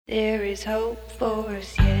There is hope for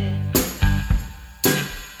us yet.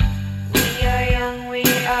 We are young, we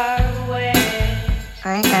are wet.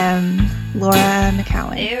 I am Laura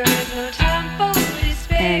McCowan. There is no time for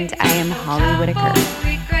despair. And I am Holly Whitaker.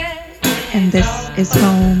 And this is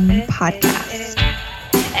Home Podcast.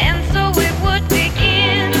 And so it would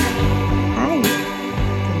begin. Hi.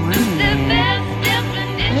 The Good morning. best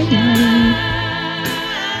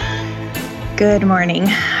definition. Good morning.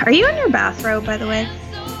 Are you in your bathrobe, by the way?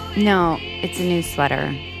 No, it's a new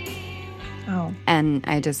sweater. Oh. And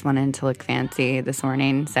I just wanted to look fancy this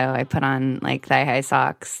morning, so I put on like thigh-high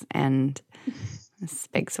socks and this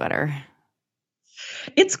big sweater.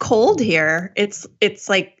 It's cold here. It's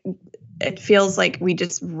like it feels like we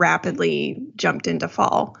just rapidly jumped into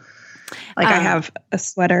fall. Like I have a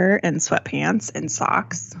sweater and sweatpants and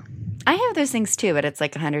socks. I have those things too, but it's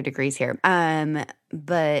like 100 degrees here.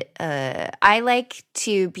 But I like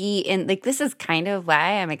to be in, like, this is kind of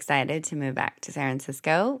why I'm excited to move back to San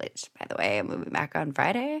Francisco, which, by the way, I'm moving back on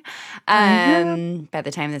Friday. By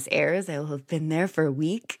the time this airs, I will have been there for a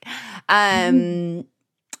week. But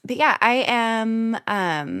yeah, I am,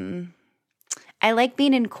 I like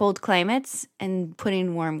being in cold climates and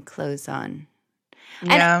putting warm clothes on.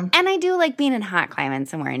 Yeah. And I do like being in hot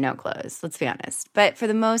climates and wearing no clothes, let's be honest. But for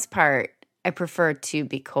the most part, I prefer to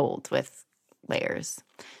be cold with layers.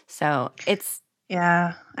 So it's...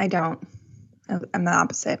 Yeah, I don't. I'm the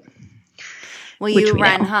opposite. Well, Which you we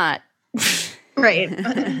run know. hot. Right.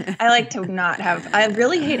 I like to not have... I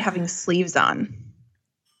really hate having sleeves on.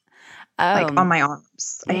 Like on my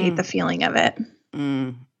arms. I hate the feeling of it.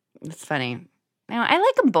 That's funny. No, I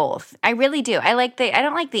like them both. I really do. I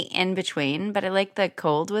don't like the in-between, but I like the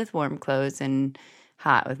cold with warm clothes and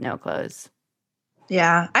hot with no clothes.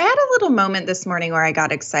 Yeah. I had a little moment this morning where I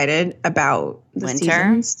got excited about the Winter?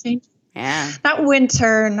 seasons change. Yeah. Not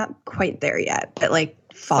winter, not quite there yet, but like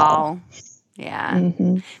fall. Yeah.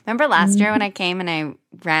 Mm-hmm. Remember last year when I came and I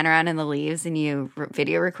ran around in the leaves and you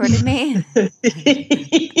video recorded me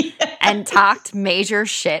and talked major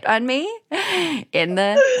shit on me in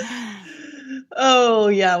the... Oh,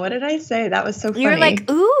 yeah. What did I say? That was so funny. You were like,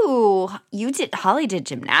 ooh, Holly did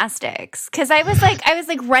gymnastics. Because I was like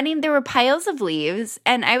running, there were piles of leaves,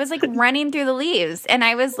 and I was like running through the leaves, and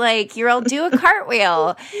I was like, you're all do a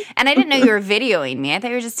cartwheel. And I didn't know you were videoing me. I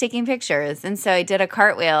thought you were just taking pictures. And so I did a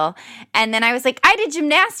cartwheel, and then I was like, I did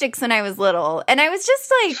gymnastics when I was little. And I was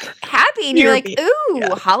just like happy. And you're like, ooh,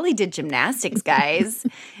 yeah. Holly did gymnastics, guys.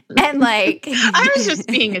 And like. I was just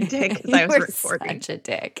being a dick because I was You were recording. such a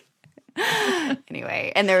dick.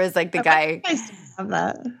 Anyway, and there was like the guy. I still have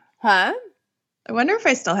that. Huh? I wonder if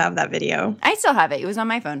I still have that video. I still have it. It was on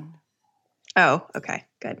my phone. Oh, okay.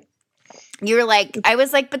 Good. You were like, I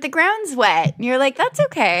was like, but the ground's wet. And you're like, that's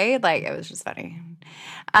okay. Like, it was just funny.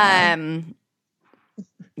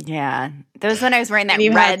 Yeah. That was when I was wearing that And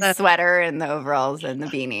you had red sweater and the overalls and the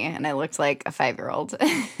beanie, and I looked like a 5-year-old.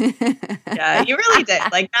 Yeah, you really did.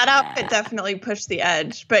 Like that outfit definitely pushed the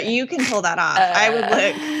edge, but you can pull that off. I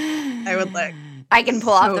would look. I can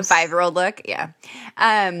pull off the So 5-year-old look. Yeah.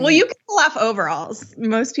 Well, you can pull off overalls.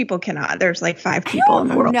 Most people cannot. There's like 5 people in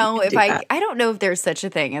the world. No, who can do that. I don't know if there's such a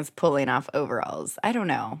thing as pulling off overalls. I don't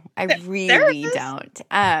know. I There really is. don't.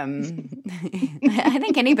 I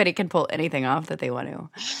think anybody can pull anything off that they want to.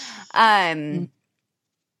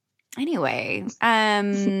 Anyway,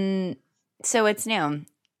 so it's new.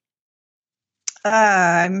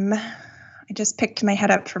 I just picked my head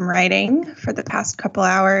up from writing for the past couple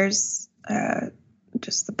hours.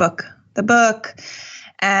 Just the book,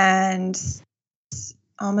 and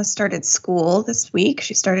almost started school this week.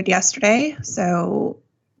 She started yesterday, so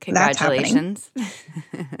Congratulations.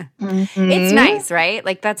 Mhm. It's nice, right?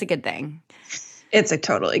 Like that's a good thing. It's a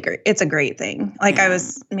great thing. Like I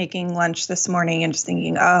was making lunch this morning and just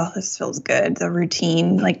thinking, oh, this feels good. The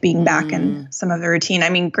routine, like being back in some of the routine. I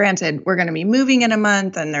mean, granted, we're going to be moving in a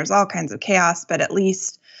month and there's all kinds of chaos, but at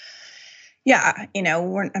least, yeah, you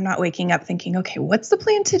know, I'm not waking up thinking, okay, what's the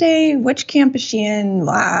plan today? Which camp is she in?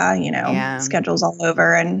 Blah, you know, schedules all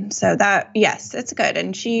over. And so that, yes, it's good.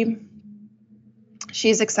 And she's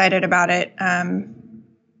excited about it,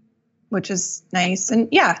 which is nice. And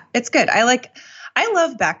yeah, it's good. I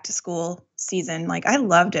love back to school season. Like I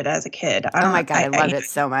loved it as a kid. Oh my God, I loved it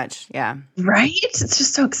so much. Yeah. Right? It's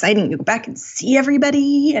just so exciting. You go back and see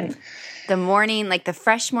everybody and the morning, like the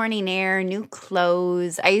fresh morning air, new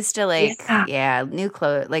clothes. I used to new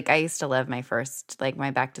clothes. Like I used to love my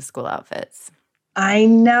back to school outfits. I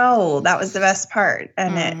know. That was the best part.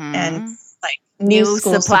 And like new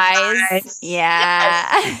school supplies.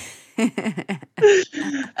 Yeah. Yes.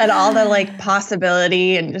 and all the like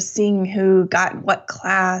possibility and just seeing who got what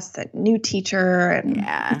class, that new teacher, and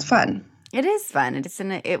Yeah. it's fun. It is fun.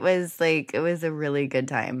 It was a really good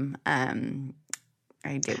time.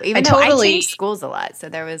 I do. Even though I changed schools a lot. So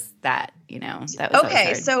there was that, that was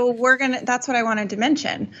okay. So that's what I wanted to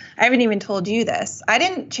mention. I haven't even told you this. I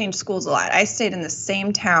didn't change schools a lot. I stayed in the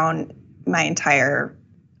same town my entire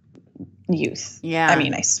youth. Yeah. I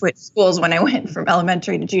mean, I switched schools when I went from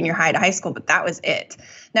elementary to junior high to high school, but that was it.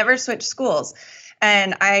 Never switched schools.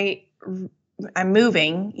 And I'm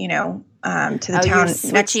moving, to the town. You're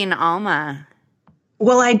switching Alma.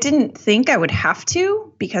 Well, I didn't think I would have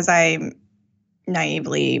to because I'm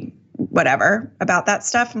naively whatever about that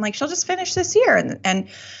stuff. I'm like, she'll just finish this year.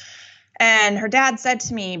 And her dad said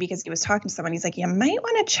to me, because he was talking to someone, he's like, you might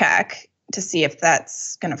want to check to see if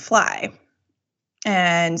that's going to fly.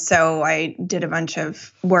 And so I did a bunch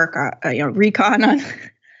of work, recon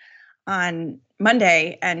on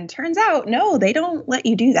Monday, and turns out, no, they don't let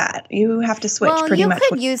you do that. You have to switch pretty much. You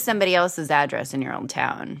could use somebody else's address in your own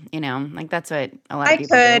town, like that's what a lot of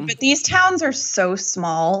people do. I could, but these towns are so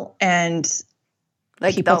small and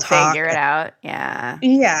like people they'll figure it out. Yeah.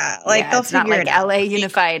 Yeah. Like they'll figure it out. LA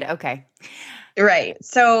Unified. Okay. Right.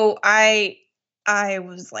 So I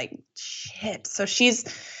was like, shit.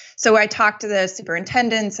 So I talked to the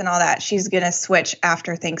superintendents and all that. She's going to switch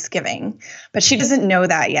after Thanksgiving, but she doesn't know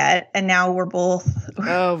that yet. And now we're both.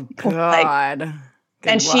 Oh God.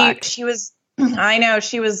 And she was, I know,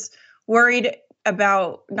 she was worried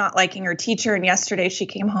about not liking her teacher. And yesterday she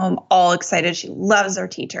came home all excited. She loves her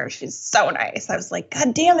teacher. She's so nice. I was like,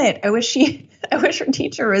 God damn it. I wish her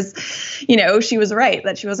teacher was, she was right,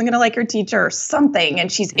 that she wasn't going to like her teacher or something.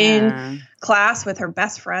 And she's in class with her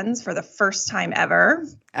best friends for the first time ever.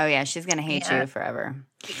 Oh yeah. She's going to hate you forever.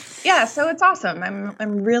 Yeah. So it's awesome.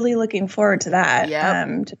 I'm really looking forward to that.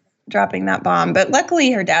 Yep. To dropping that bomb. But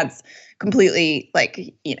luckily her dad's completely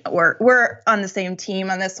like, we're on the same team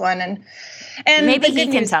on this one. And maybe he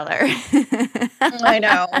can tell her. I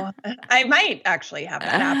know. I might actually have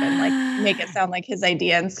that happen, like make it sound like his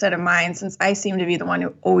idea instead of mine, since I seem to be the one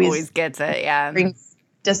who always gets it. Yeah. Brings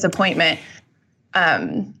disappointment.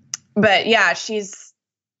 But yeah, she's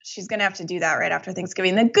going to have to do that right after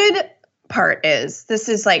Thanksgiving. The good part is this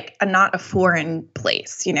is like not a foreign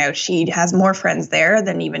place. She has more friends there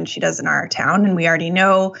than even she does in our town. And we already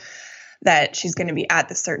know that she's going to be at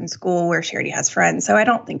the certain school where she already has friends. So I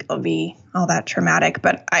don't think it'll be all that traumatic,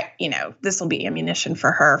 but this will be ammunition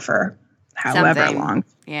for her for however long.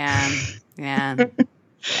 Yeah. Yeah.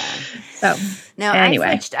 So no,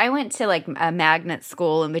 anyway. I went to like a magnet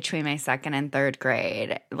school in between my second and third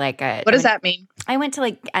grade. What does that mean? I went to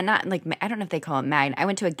I don't know if they call it magnet. I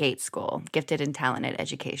went to a GATE school, gifted and talented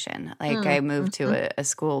education. I moved to a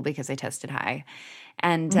school because I tested high.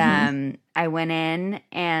 And I went in,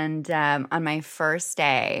 and on my first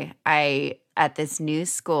day, at this new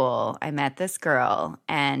school, I met this girl,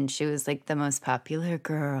 and she was like the most popular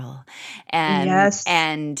girl. And I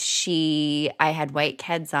had white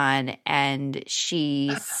kids on, and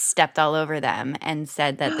she stepped all over them and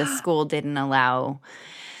said that the school didn't allow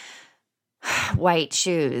white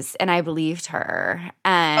shoes. And I believed her.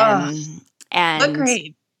 And what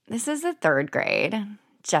grade? This is the third grade.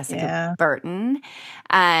 Jessica Burton.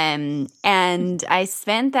 And I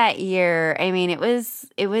spent that year,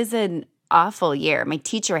 it was an awful year. My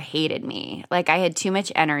teacher hated me. I had too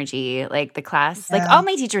much energy. The class, all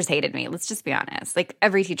my teachers hated me. Let's just be honest.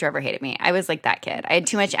 Every teacher ever hated me. I was like that kid. I had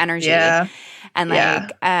too much energy. Yeah.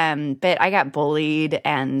 And but I got bullied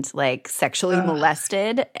and sexually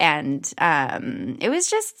molested. And it was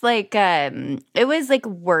just it was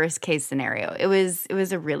worst case scenario. It was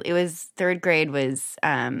third grade was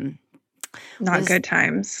not good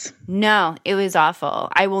times. No, it was awful.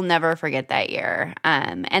 I will never forget that year.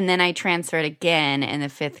 And then I transferred again in the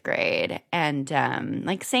fifth grade, and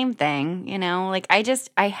same thing,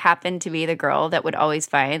 I happened to be the girl that would always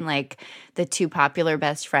find the two popular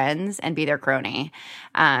best friends and be their crony.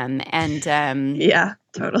 Yeah,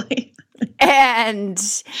 totally.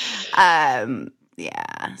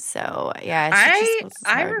 Yeah. So yeah,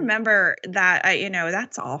 I remember that.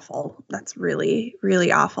 That's awful. That's really,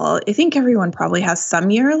 really awful. I think everyone probably has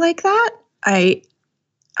some year like that. I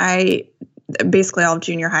basically all of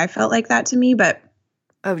junior high felt like that to me, but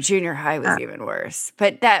junior high was even worse.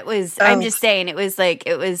 But that was. I'm just saying, it was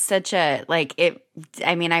such a I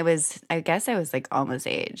guess I was almost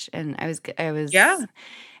age, and I was. Yeah.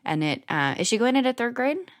 And is she going into third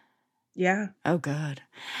grade? Yeah. Oh, God.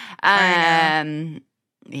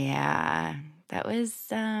 Yeah, that was,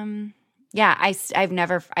 I have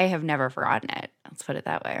never forgotten it. Let's put it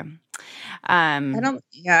that way. I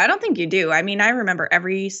don't think you do. I mean, I remember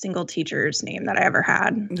every single teacher's name that I ever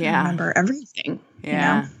had. Yeah. I remember everything.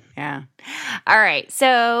 Yeah. Yeah. All right.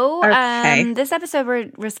 So Okay. this episode,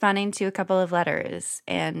 we're responding to a couple of letters,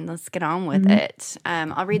 and let's get on with it.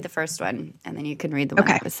 I'll read the first one, and then you can read the one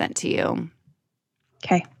that was sent to you.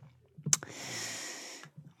 Okay.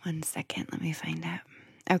 1 second. Let me find out.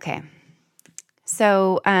 Okay.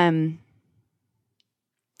 So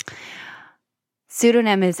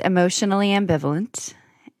pseudonym is emotionally ambivalent.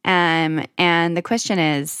 And the question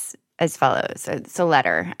is as follows. It's a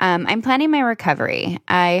letter. I'm planning my recovery.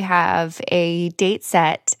 I have a date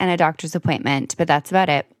set and a doctor's appointment, but that's about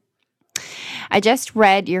it. I just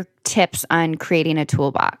read your tips on creating a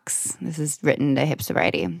toolbox. This is written to Hip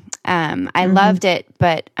Sobriety. I loved it,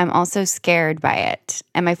 but I'm also scared by it.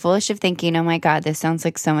 Am I foolish of thinking, oh my God, this sounds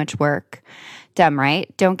like so much work? Dumb, right?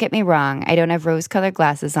 Don't get me wrong. I don't have rose-colored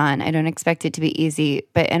glasses on. I don't expect it to be easy,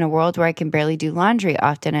 but in a world where I can barely do laundry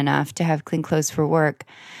often enough to have clean clothes for work,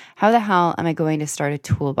 how the hell am I going to start a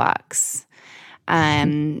toolbox? How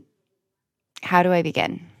do I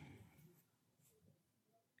begin?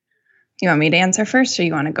 You want me to answer first, or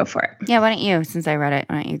you want to go for it? Yeah, why don't you? Since I read it,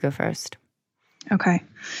 why don't you go first? Okay.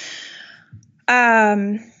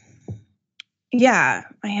 Yeah,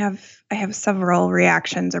 I have several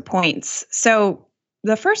reactions or points. So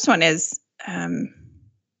the first one is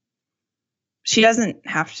she doesn't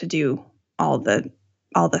have to do all the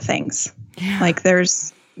things. Yeah. Like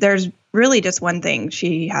there's really just one thing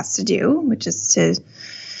she has to do, which is to.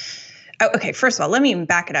 Oh, okay, first of all, let me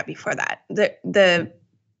back it up before that.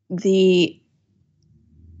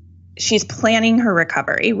 She's planning her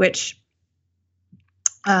recovery, which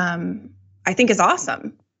I think is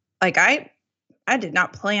awesome. Like I did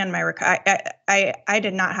not plan my recovery. I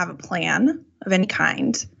did not have a plan of any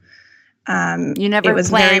kind. You never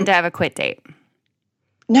planned to have a quit date.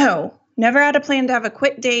 No, never had a plan to have a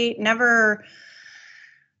quit date. Never,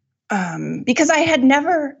 because I had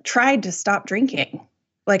never tried to stop drinking.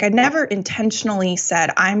 Like I never intentionally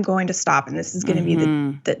said, I'm going to stop and this is going to be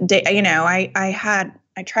the day, you know,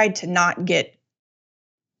 I tried to not get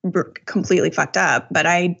completely fucked up, but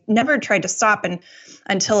I never tried to stop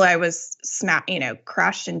until I was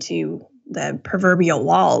crashed into the proverbial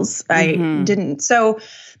walls. I didn't. So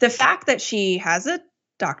the fact that she has a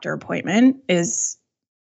doctor appointment is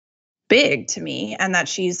big to me, and that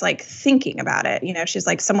she's like thinking about it, you know, she's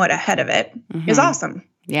like somewhat ahead of it is awesome.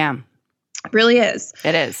 Yeah. It really is.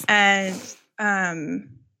 It is. And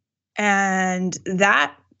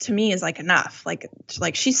that to me is like enough. Like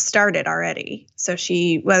she started already. So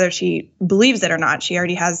whether she believes it or not, she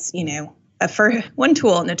already has, you know, one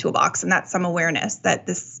tool in the toolbox, and that's some awareness that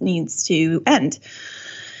this needs to end.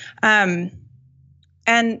 And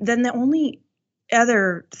then the only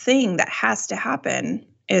other thing that has to happen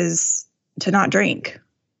is to not drink.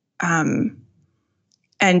 And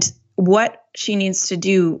what she needs to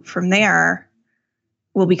do from there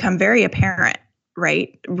will become very apparent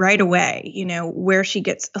right away. You know, where she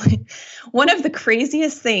gets one of the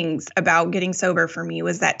craziest things about getting sober for me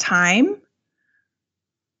was that time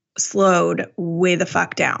slowed way the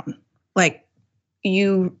fuck down. Like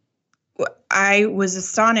I was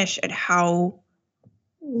astonished at how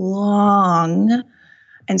long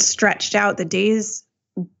and stretched out the days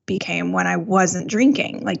became when I wasn't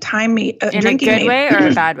drinking. Like time in drinking a good way or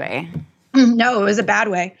a bad way? No, it was a bad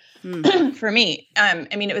way for me.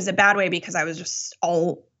 I mean, it was a bad way because I was just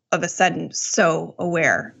all of a sudden so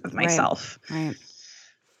aware of myself. Right.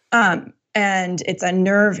 And it's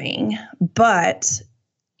unnerving, but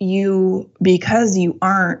because you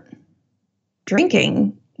aren't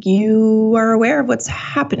drinking, you are aware of what's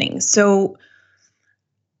happening. So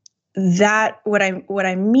that what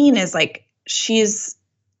I mean is like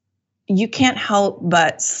you can't help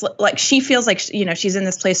but like she feels like, you know, she's in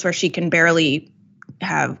this place where she can barely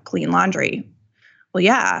have clean laundry. Well,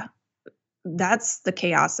 yeah, that's the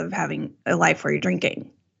chaos of having a life where you're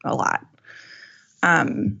drinking a lot.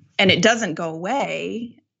 And it doesn't go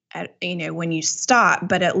away when you stop,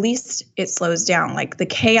 but at least it slows down. Like the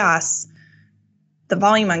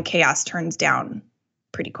volume on chaos turns down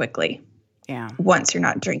pretty quickly. Yeah. Once you're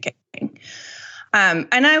not drinking.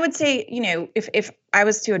 And I would say, you know, if I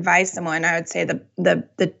was to advise someone, I would say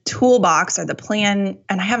the toolbox or the plan,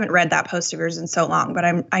 and I haven't read that post of yours in so long, but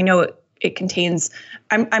I know it contains,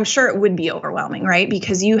 I'm sure it would be overwhelming, right?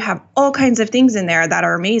 Because you have all kinds of things in there that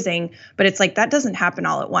are amazing, but it's like, that doesn't happen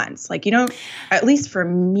all at once. Like, you know, at least for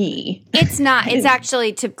me. It's not, it's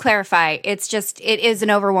actually, to clarify, it is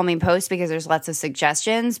an overwhelming post because there's lots of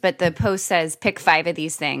suggestions, but the post says pick 5 of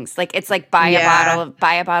these things. Like, it's like buy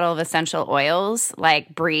a bottle of essential oils,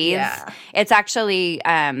 like breathe. Yeah. It's actually,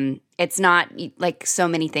 It's not like so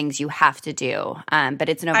many things you have to do, but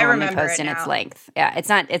it's an overwhelming post in its length. Yeah,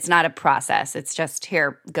 it's not a process. It's just,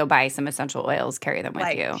 here, go buy some essential oils, carry them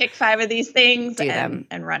with you. Pick 5 of these things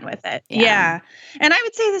and run with it. Yeah. And I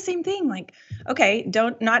would say the same thing. Like, okay,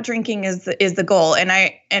 not drinking is the goal. And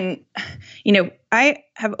I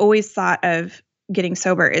have always thought of getting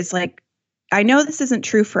sober is like, I know this isn't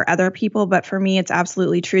true for other people, but for me, it's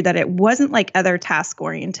absolutely true that it wasn't like other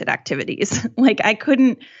task-oriented activities. Like I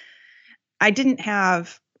didn't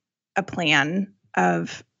have a plan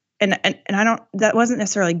of, and that wasn't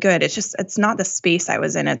necessarily good. It's just, it's not the space I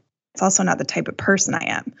was in. It's also not the type of person I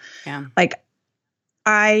am. Yeah. Like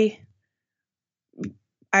I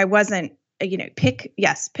wasn't, pick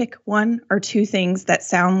 1 or 2 things that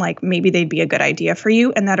sound like maybe they'd be a good idea for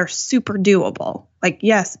you and that are super doable. Like,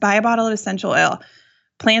 yes, buy a bottle of essential oil,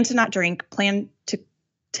 plan to not drink, plan to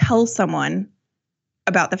tell someone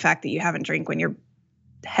about the fact that you haven't drank when your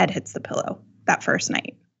head hits the pillow that first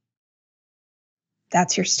night.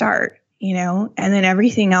 That's your start, and then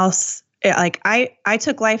everything else, like I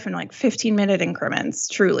took life in like 15-minute increments,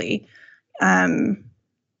 truly. And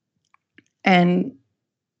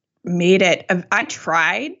made it, I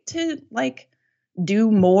tried to like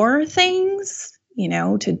do more things,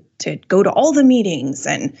 to go to all the meetings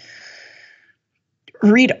and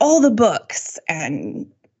read all the books and,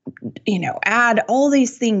 add all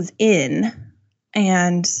these things in.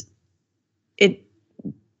 And it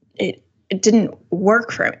didn't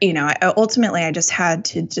work for me. Ultimately I just had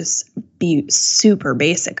to just be super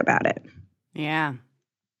basic about it. Yeah.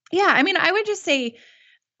 Yeah. I mean, I would just say,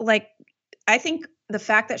 like, I think the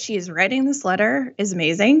fact that she is writing this letter is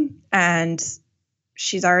amazing, and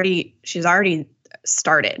she's already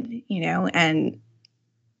started, and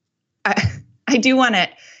I do want to,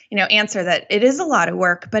 answer that it is a lot of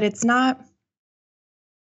work, but it's not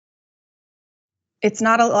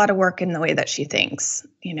a lot of work in the way that she thinks,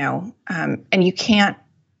 and you can't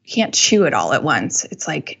chew it all at once. It's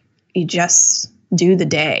like, you just do the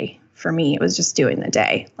day. For me, it was just doing the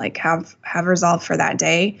day, like have resolve for that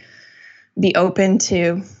day. Be open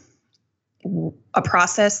to a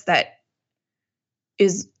process that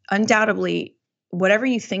is undoubtedly whatever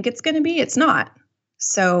you think it's going to be, it's not.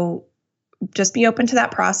 So just be open to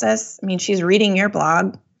that process. I mean, she's reading your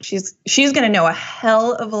blog. She's going to know a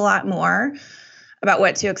hell of a lot more about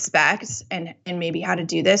what to expect and maybe how to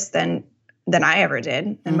do this than I ever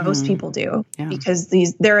did, and most people do, because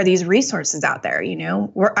there are these resources out there,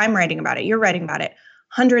 where I'm writing about it, you're writing about it.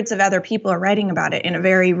 Hundreds of other people are writing about it in a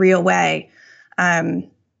very real way.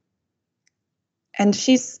 And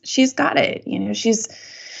she's got it,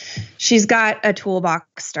 she's got a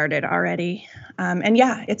toolbox started already. And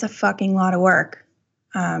yeah, it's a fucking lot of work.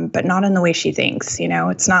 But not in the way she thinks,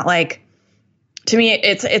 it's not like, to me,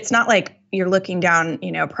 it's not like you're looking down,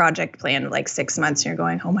 a project plan like 6 months and you're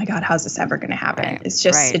going, oh my God, how's this ever going to happen? Right. It's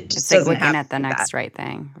just, right. it just it's like doesn't looking happen at the like next that. right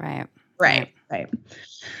thing. Right. Right.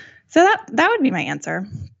 So that would be my answer.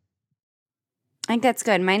 I think that's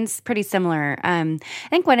good. Mine's pretty similar. I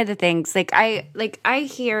think one of the things, I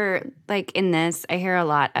hear, in this, I hear a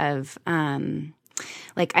lot of, I'm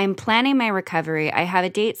planning my recovery. I have a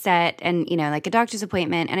date set and, a doctor's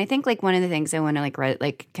appointment. And I think one of the things I want to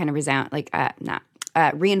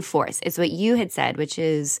reinforce is what you had said, which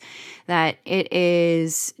is that it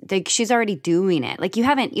is she's already doing it.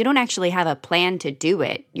 You don't actually have a plan to do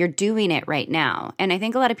it. You're doing it right now. And I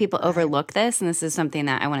think a lot of people overlook this. And this is something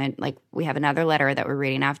that I want to, we have another letter that we're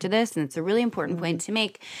reading after this. And it's a really important point to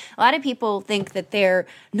make. A lot of people think that they're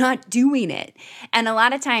not doing it. And a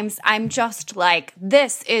lot of times I'm just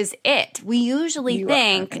this is it. We usually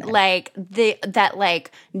think that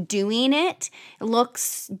doing it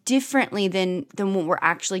looks differently than what we're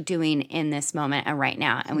actually doing in this moment and right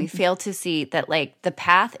now. And we fail to see that the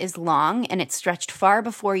path is long and it stretched far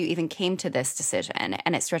before you even came to this decision,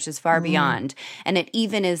 and it stretches far beyond, and it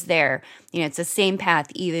even is there. It's the same path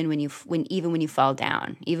even when you fall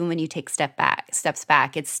down, even when you take steps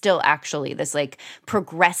back, it's still actually this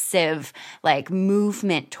progressive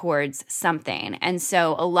movement towards something. And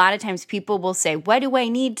so a lot of times people will say, what do I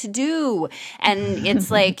need to do? And it's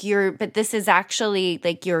but this is actually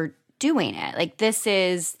you're doing it. This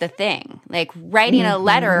is the thing. Writing a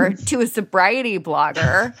letter to a sobriety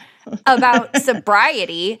blogger about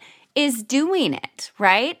sobriety is doing it,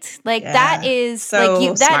 right? That is so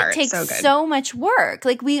that smart, takes so good. so much work.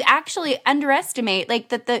 We actually underestimate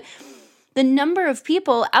that the number of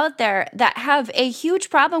people out there that have a huge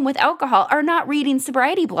problem with alcohol are not reading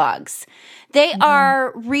sobriety blogs. They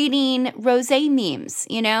are reading rosé memes,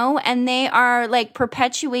 you know, and they are like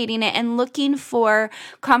perpetuating it and looking for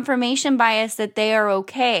confirmation bias that they are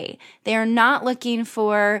okay. They are not looking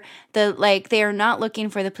for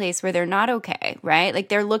the place where they're not okay, right? Like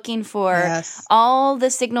they're looking for all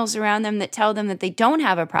the signals around them that tell them that they don't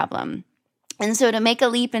have a problem. And so to make a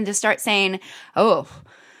leap and to start saying, oh,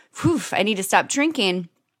 I need to stop drinking,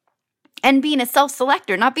 and being a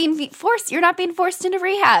self-selector, not being forced. You're not being forced into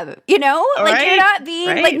rehab, you know? Like you're not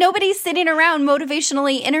being, like nobody's sitting around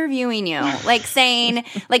motivationally interviewing you, like saying,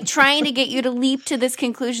 like trying to get you to leap to this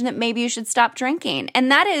conclusion that maybe you should stop drinking.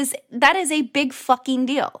 And that is a big fucking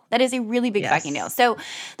deal. That is a really big fucking deal. So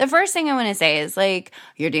the first thing I want to say is like,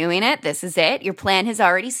 you're doing it. This is it. Your plan has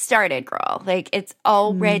already started, girl. Like it's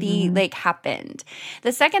already like happened.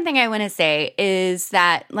 The second thing I want to say is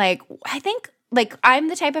that like, I think, like I'm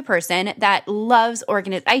the type of person that loves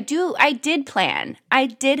I did plan. I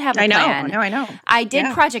did have a plan. I know. I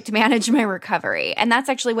did project manage my recovery. And that's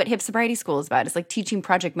actually what Hip Sobriety School is about. It's like teaching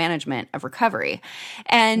project management of recovery.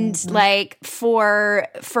 And like for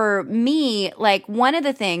me, like one of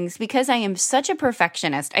the things, because I am such a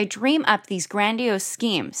perfectionist, I dream up these grandiose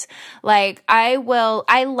schemes. Like I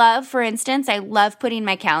love putting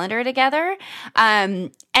my calendar together.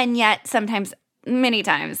 And yet sometimes many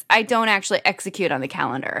times I don't actually execute on the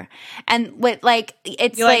calendar. And what like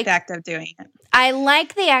it's you like the act of doing it. I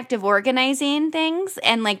like the act of organizing things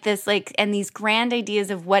and like this like and these grand ideas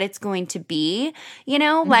of what it's going to be, you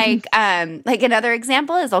know, like another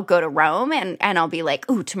example is I'll go to Rome and I'll be like,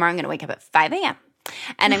 ooh, tomorrow I'm going to wake up at 5 a.m.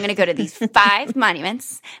 and I'm going to go to these 5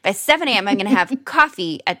 monuments. By 7 a.m., I'm going to have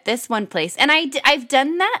coffee at this one place. And I've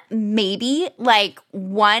done that maybe like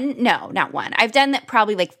not one. I've done that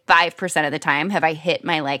probably like 5% of the time have I hit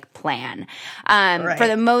my like plan. For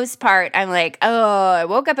the most part, I'm like, oh, I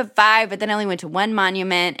woke up at 5, but then I only went to one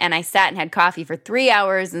monument and I sat and had coffee for 3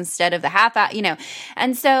 hours instead of the half hour, you know.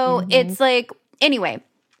 And so it's like, anyway.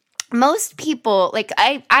 Most people, like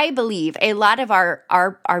I believe a lot of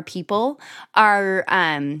our people are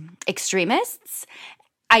extremists.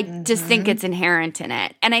 I just think it's inherent in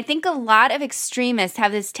it. And I think a lot of extremists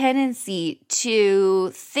have this tendency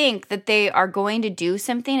to think that they are going to do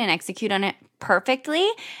something and execute on it perfectly.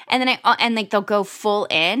 And then like they'll go full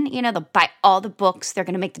in, you know, they'll buy all the books. They're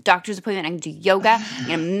going to make the doctor's appointment. I'm going to do yoga. I'm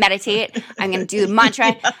going to meditate. I'm going to do the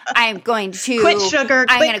mantra. I'm going to quit sugar.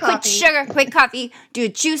 I'm going to quit sugar, quit coffee, do a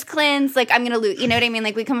juice cleanse. Like I'm going to lose, you know what I mean?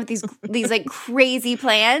 Like we come up with these like crazy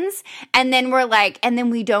plans. And then we're like, and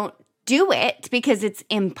then we don't do it because it's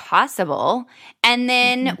impossible. And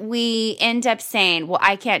then we end up saying, well,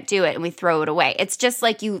 I can't do it. And we throw it away. It's just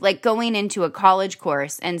like you like going into a college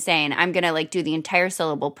course and saying, I'm going to like do the entire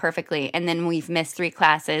syllable perfectly. And then we've missed 3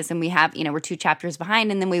 classes and we have, you know, we're 2 chapters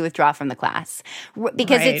behind and then we withdraw from the class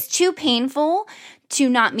because it's too painful to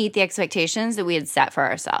not meet the expectations that we had set for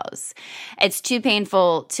ourselves. It's too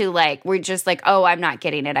painful to like, we're just like, oh, I'm not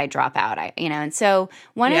getting it. I drop out. And so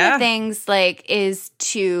one of the things like is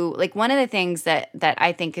to like, one of the things that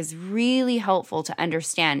I think is really helpful to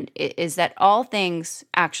understand is that all things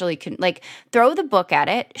actually can like throw the book at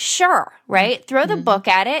it. Sure. Right. Throw the book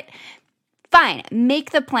at it. Fine.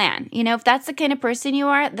 Make the plan. You know, if that's the kind of person you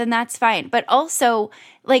are, then that's fine. But also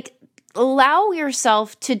like, allow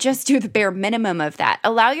yourself to just do the bare minimum of that.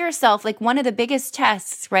 Allow yourself, like one of the biggest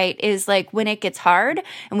tests, right, is like when it gets hard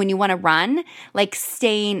and when you want to run, like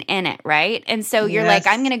staying in it, right? And so you're like,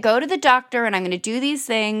 I'm going to go to the doctor and I'm going to do these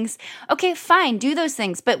things. Okay, fine, do those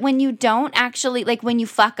things. But when you don't actually, like when you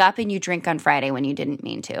fuck up and you drink on Friday when you didn't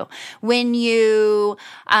mean to, when you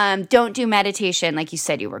don't do meditation like you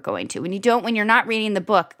said you were going to, when you're not reading the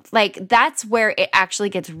book, like that's where it actually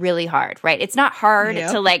gets really hard, right? It's not hard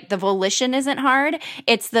to like the volition isn't hard.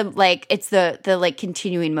 It's the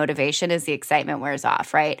continuing motivation as the excitement wears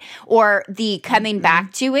off, right? Or the coming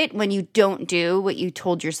back to it when you don't do what you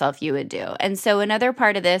told yourself you would do. And so another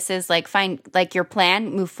part of this is like find like your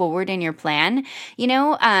plan, move forward in your plan, you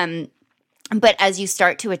know, but as you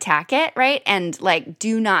start to attack it, right? And like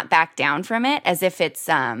do not back down from it as if it's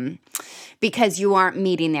because you aren't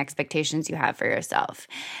meeting the expectations you have for yourself.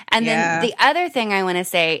 And then the other thing I want to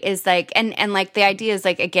say is like, and like the idea is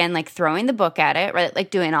like, again, like throwing the book at it, right? Like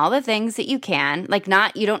doing all the things that you can, like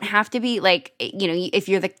you don't have to be like, you know, if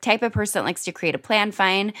you're the type of person that likes to create a plan,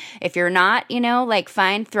 fine. If you're not, you know, like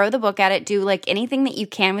fine, throw the book at it, do like anything that you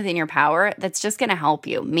can within your power that's just going to help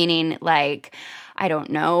you. Meaning like, I don't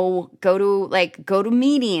know, go to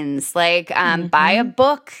meetings, buy a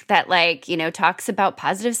book that talks about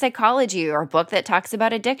positive psychology, or a book that talks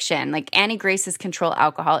about addiction. Like Annie Grace's Control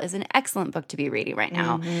Alcohol is an excellent book to be reading right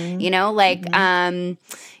now. I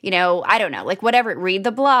don't know, whatever, read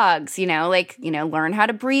the blogs, learn how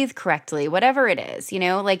to breathe correctly, whatever it is,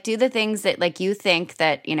 do the things that you think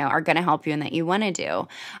that, are going to help you and that you want to do.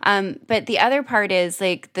 But the other part is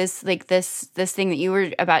this thing that you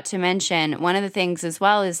were about to mention. One of the things as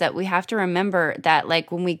well is that we have to remember that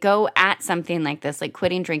when we go at something like this, like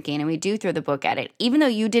quitting drinking, and we do throw the book at it, even though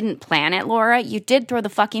you didn't plan it, Laura, you did throw the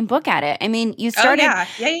fucking book at it. I mean, you started,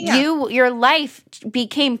 your life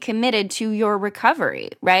became committed to your recovery,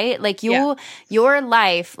 right? Your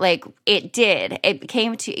life,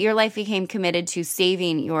 your life became committed to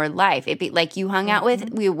saving your life. You hung out with,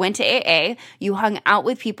 we went to AA, you hung out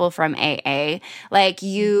with people from AA, I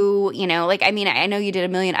know you did a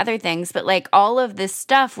million other things, but all of this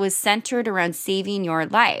stuff was centered around saving your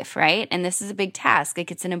life, right? And this is a big task.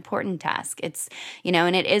 It's an important task. It's,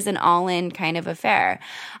 and it is an all-in kind of affair.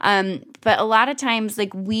 But a lot of times,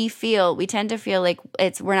 we tend to feel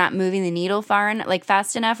we're not moving the needle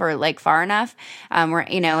fast enough or far enough.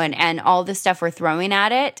 And all the stuff we're throwing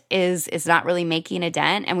at it is not really making a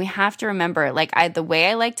dent. And we have to remember, the way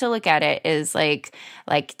I like to look at it is like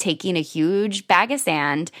taking a huge bag of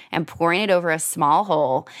sand and pouring it over a small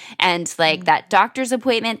hole. And that doctor's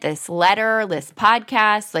appointment, this letter, this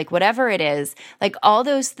podcast, whatever it is, all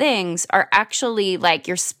those things are actually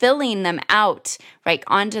you're spilling them out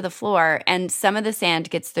onto the floor, and some of the sand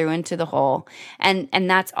gets through into the hole, and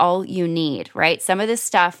that's all you need, right? Some of the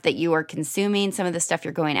stuff that you are consuming, some of the stuff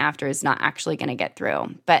you're going after is not actually going to get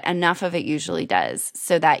through, but enough of it usually does,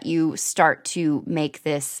 so that you start to make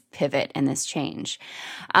this pivot and this change.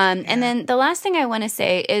 And then the last thing I want to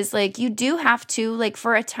say is you do have to,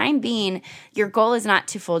 for a time being, your goal is not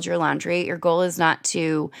to fold your laundry. Your goal is not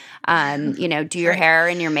to, do your hair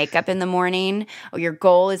and your makeup in the morning. Or your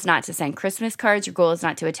goal is not to send Christmas cards. Your goal is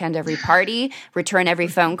not to attend every party, return every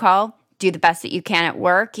phone call, do the best that you can at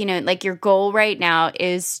work. Your goal right now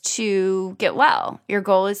is to get well. Your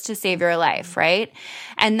goal is to save your life, right?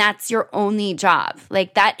 And that's your only job.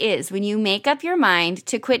 That is, when you make up your mind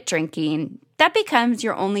to quit drinking, that becomes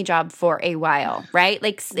your only job for a while, right?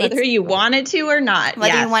 Whether you want it to or not.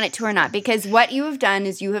 Whether you want it to or not. Because what you have done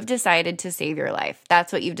is you have decided to save your life.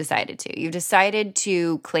 That's what you've decided to. You've decided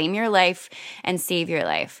to claim your life and save your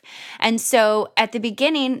life. And so at the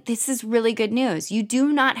beginning, this is really good news. You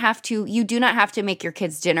do not have to make your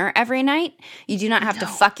kids dinner every night. You do not have to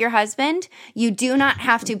fuck your husband. You do not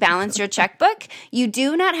have to balance your checkbook. You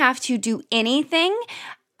do not have to do anything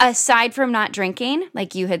aside from not drinking,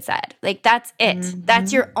 like you had said. That's it. Mm-hmm.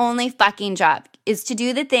 That's your only fucking job, is to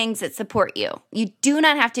do the things that support you. You do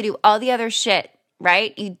not have to do all the other shit,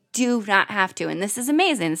 right? You do not have to. And this is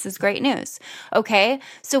amazing. This is great news. Okay?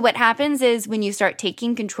 So what happens is when you start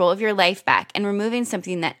taking control of your life back and removing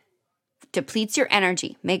something that depletes your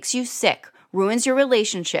energy, makes you sick, ruins your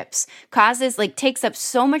relationships, takes up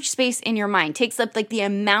so much space in your mind, takes up the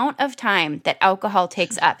amount of time that alcohol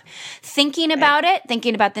takes up. Thinking about it,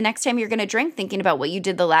 thinking about the next time you're going to drink, thinking about what you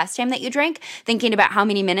did the last time that you drank, thinking about how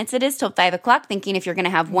many minutes it is till 5 o'clock, thinking if you're going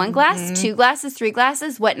to have 1 glass, 2 glasses, 3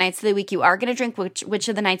 glasses, what nights of the week you are going to drink, which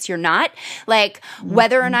of the nights you're not,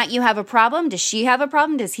 whether or not you have a problem, does she have a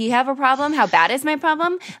problem, does he have a problem, how bad is my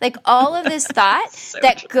problem, all of this thought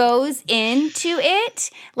that goes into it,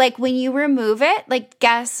 when you remove it,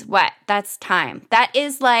 guess what? That's time. That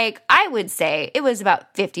is I would say it was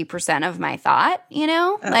about 50% of my thought,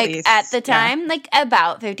 at the time,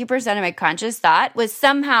 about 50% of my conscious thought was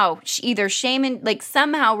somehow either shame and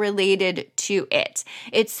somehow related to it.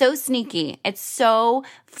 It's so sneaky. It's so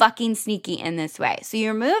fucking sneaky in this way. So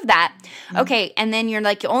you remove that. Okay. And then you're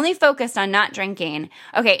only focused on not drinking.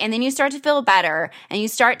 Okay. And then you start to feel better and you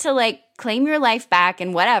start to claim your life back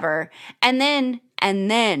and whatever. And then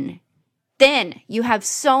you have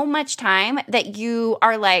so much time that you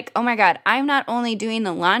are oh my God, I'm not only doing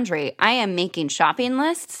the laundry, I am making shopping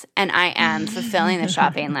lists and I am fulfilling the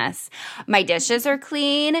shopping lists. My dishes are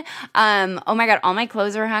clean. Oh my God, all my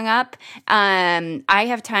clothes are hung up. I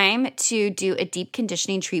have time to do a deep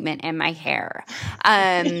conditioning treatment in my hair.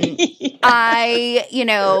 I,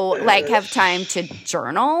 have time to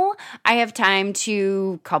journal. I have time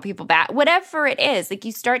to call people back, whatever it is.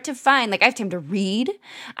 You start to find, I have time to read.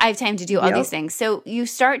 I have time to do all these things. So you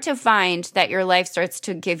start to find that your life starts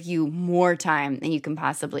to give you more time than you can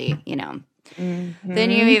possibly, than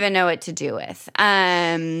you even know what to do with.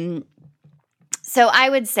 So I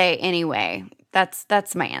would say anyway,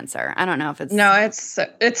 That's my answer. I don't know if it's No, it's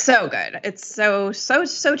so good. It's so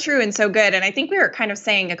true and so good. And I think we were kind of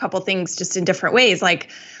saying a couple things just in different ways, like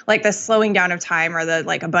the slowing down of time or the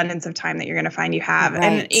like abundance of time that you're going to find you have.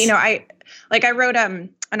 Right. And I wrote an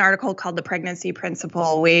article called The Pregnancy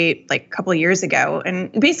Principle way like a couple of years ago, and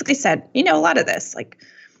basically said, a lot of this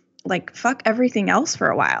like fuck everything else for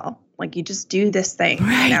a while. Like you just do this thing,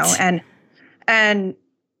 right.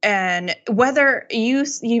 And whether you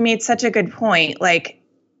made such a good point, like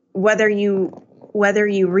whether you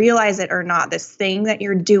realize it or not, this thing that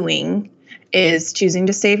you're doing is choosing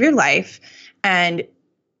to save your life, and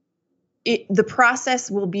the process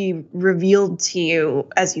will be revealed to you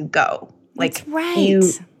as you go. Like that's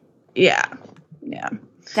right. Yeah.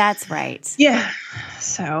 That's right. Yeah.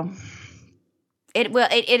 So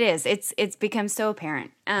it is. It's become so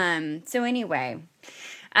apparent. So anyway.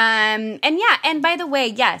 And by the way,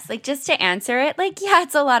 yes, like just to answer it, like, yeah,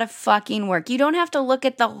 it's a lot of fucking work. You don't have to look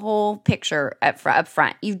at the whole picture up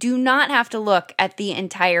front. You do not have to look at the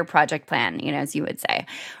entire project plan, as you would say,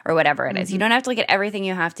 or whatever it is. You don't have to look at everything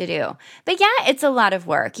you have to do. But yeah, it's a lot of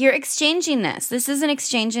work. You're exchanging this. This is an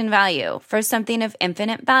exchange in value for something of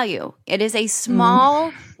infinite value. It is a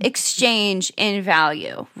small exchange in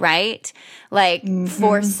value, right? Like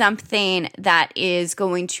for something that is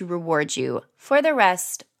going to reward you for the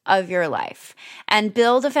rest of your life and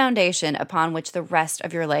build a foundation upon which the rest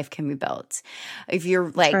of your life can be built of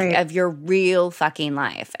your of your real fucking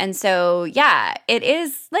life. And so, yeah, it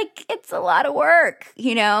is like, it's a lot of work,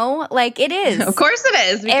 like it is. Of course it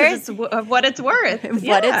is, because it's of what it's worth.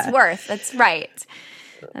 What it's worth. That's right.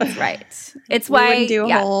 That's right. It's why we wouldn't do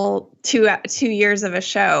a whole 2 years of a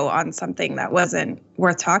show on something that wasn't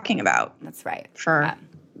worth talking about. That's right. For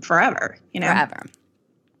forever, Forever.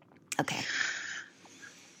 Okay.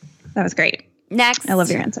 That was great. Next. I love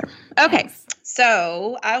your answer. Okay. Thanks.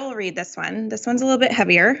 So I will read this one. This one's a little bit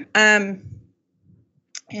heavier. And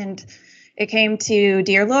it came to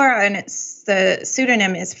Dear Laura, and the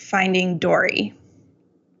pseudonym is Finding Dory.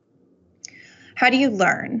 How do you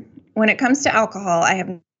learn? When it comes to alcohol, I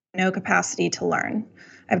have no capacity to learn.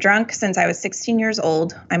 I've drunk since I was 16 years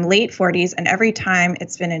old. I'm late 40s, and every time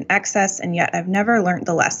it's been in excess, and yet I've never learned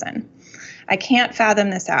the lesson. I can't fathom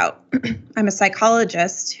this out. I'm a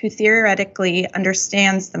psychologist who theoretically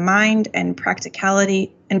understands the mind and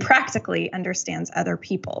practically understands other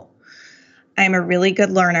people. I'm a really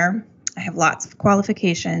good learner. I have lots of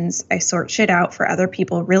qualifications. I sort shit out for other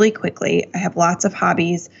people really quickly. I have lots of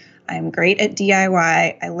hobbies. I'm great at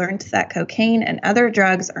DIY. I learned that cocaine and other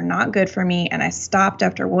drugs are not good for me, and I stopped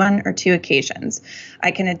after 1 or 2 occasions.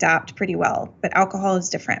 I can adapt pretty well, but alcohol is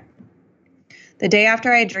different. The day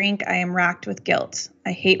after I drink, I am racked with guilt.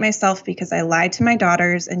 I hate myself because I lie to my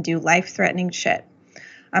daughters and do life-threatening shit.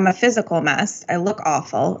 I'm a physical mess. I look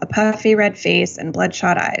awful, a puffy red face and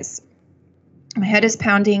bloodshot eyes. My head is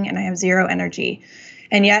pounding and I have zero energy.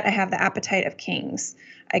 And yet I have the appetite of kings.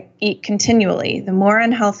 I eat continually. The more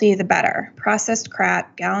unhealthy, the better. Processed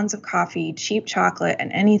crap, gallons of coffee, cheap chocolate,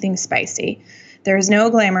 and anything spicy. There is no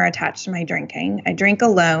glamour attached to my drinking. I drink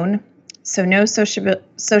alone, so no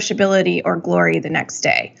sociability or glory the next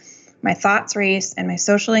day. My thoughts race and my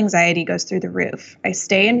social anxiety goes through the roof. I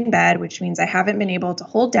stay in bed, which means I haven't been able to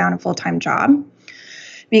hold down a full-time job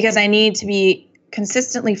because I need to be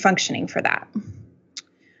consistently functioning for that.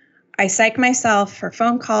 I psych myself for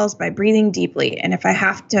phone calls by breathing deeply, and if I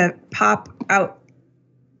have to pop out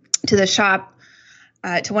to the shop,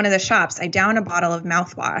 to one of the shops, I down a bottle of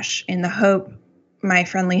mouthwash in the hope my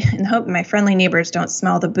friendly neighbors don't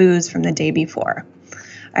smell the booze from the day before.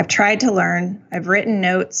 I've tried to learn. I've written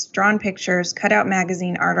notes, drawn pictures, cut out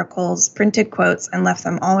magazine articles, printed quotes, and left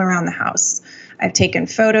them all around the house. I've taken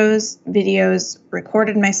photos, videos,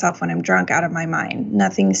 recorded myself when I'm drunk out of my mind.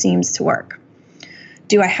 Nothing seems to work.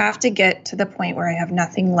 Do I have to get to the point where I have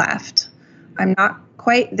nothing left? I'm not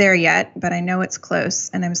quite there yet, but I know it's close,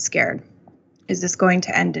 and I'm scared. Is this going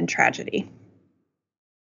to end in tragedy?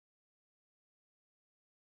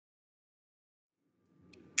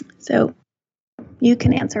 So you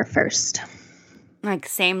can answer first. Like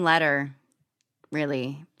same letter,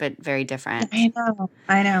 really, but very different.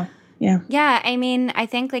 I know. Yeah. Yeah. I mean, I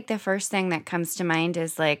think like the first thing that comes to mind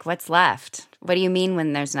is like, what's left? What do you mean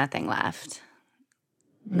when there's nothing left?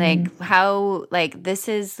 Like how, like, this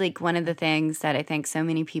is like one of the things that I think so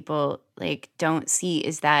many people like don't see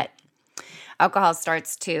is that alcohol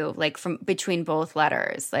starts to like from between both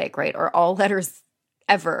letters, like, right. Or all letters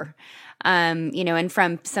ever. and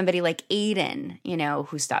from somebody like Aiden,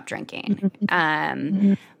 who stopped drinking.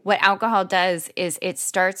 What alcohol does is it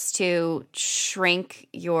starts to shrink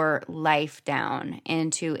your life down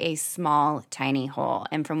into a small, tiny hole.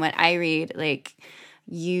 And from what I read, like,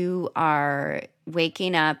 you are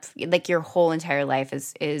waking up, like, your whole entire life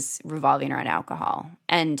is revolving around alcohol.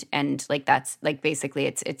 And like, that's like, basically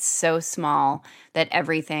it's so small that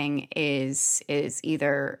everything is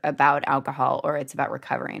either about alcohol or it's about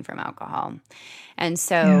recovering from alcohol. And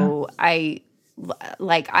so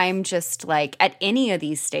I'm just like, at any of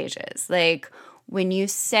these stages, like, when you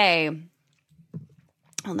say,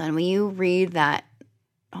 hold on, will you read that?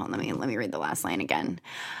 Hold on, let me read the last line again.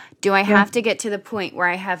 Do I have to get to the point where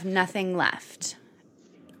I have nothing left?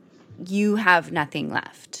 You have nothing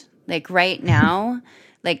left. Like, right now,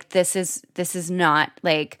 like, this is not,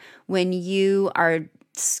 like, when you are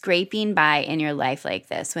scraping by in your life like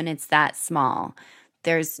this, when it's that small,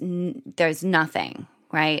 there's nothing.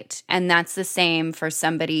 Right. And that's the same for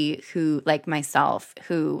somebody who, like myself,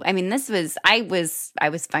 who, I mean, I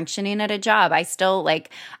was functioning at a job. I still,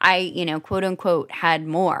 like, quote unquote, had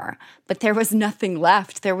more, but there was nothing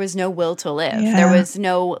left. There was no will to live. Yeah. There was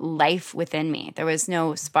no life within me. There was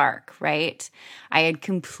no spark. Right. I had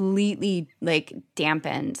completely, like,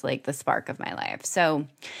 dampened, like, the spark of my life. So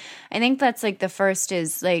I think that's, like, the first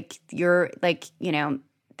is, like, you're, like,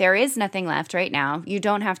 there is nothing left right now. You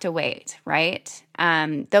don't have to wait, right?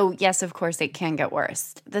 Though, yes, of course, it can get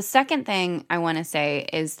worse. The second thing I want to say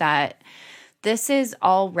is that this is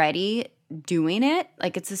already doing it.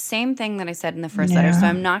 Like, it's the same thing that I said in the first letter. So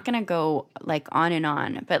I'm not going to go, like, on and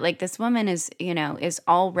on. But, like, this woman is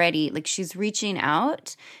already, like, she's reaching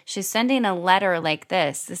out. She's sending a letter like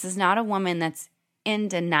this. This is not a woman that's in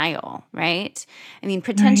denial, right? I mean,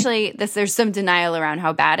 potentially there's some denial around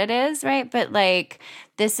how bad it is, right? But, like,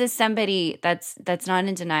 this is somebody that's not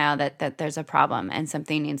in denial that there's a problem and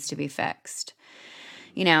something needs to be fixed,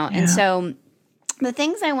 And so the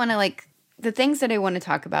things that I want to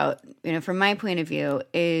talk about, from my point of view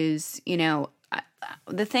is,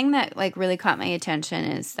 the thing that, like, really caught my attention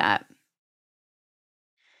is that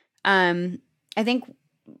I think,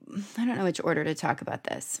 I don't know which order to talk about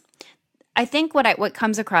this. I think what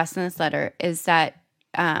comes across in this letter is that,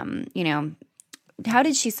 how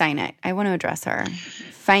did she sign it? I want to address her.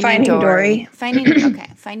 Finding Dory.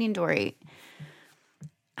 Finding Dory.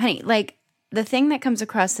 Honey, like, the thing that comes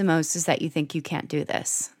across the most is that you think you can't do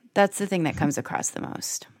this. That's the thing that comes across the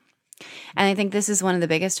most. And I think this is one of the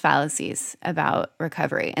biggest fallacies about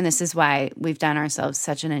recovery. And this is why we've done ourselves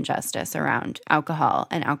such an injustice around alcohol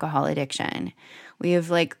and alcohol addiction. We have,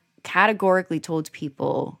 like, categorically told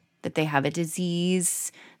people that they have a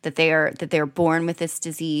disease, that they're born with this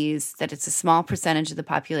disease, that it's a small percentage of the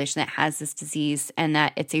population that has this disease, and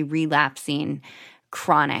that it's a relapsing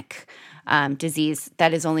chronic disease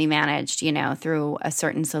that is only managed, through a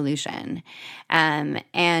certain solution. And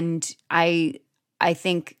I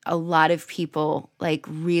think a lot of people, like,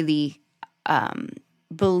 really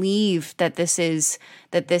believe that this is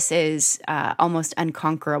almost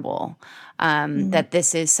unconquerable. That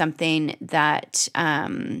this is something that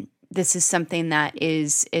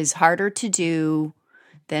is harder to do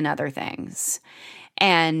than other things.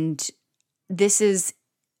 And this is,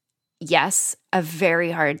 yes, a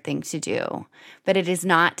very hard thing to do, but it is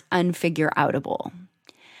not unfigure-outable.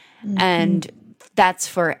 And that's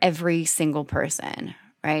for every single person,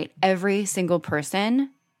 right? Every single person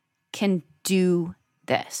can do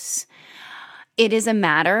this. It is a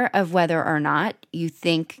matter of whether or not you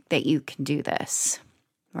think that you can do this,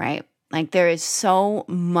 right? Like, there is so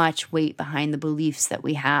much weight behind the beliefs that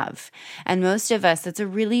we have. And most of us, it's a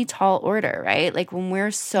really tall order, right? Like, when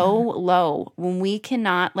we're so low, when we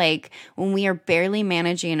cannot, like, when we are barely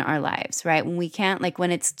managing our lives, right? When we can't, like,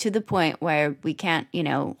 when it's to the point where we can't,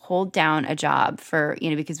 hold down a job for,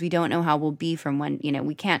 because we don't know how we'll be from when,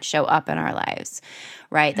 we can't show up in our lives,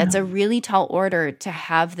 right? That's a really tall order to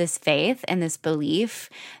have this faith and this belief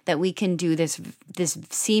that we can do this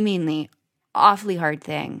seemingly awfully hard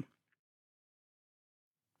thing.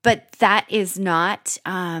 But that is not,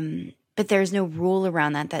 but there's no rule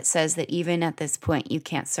around that says that even at this point, you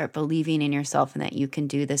can't start believing in yourself and that you can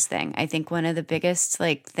do this thing. I think one of the biggest,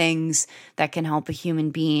 like, things that can help a human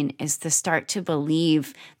being is to start to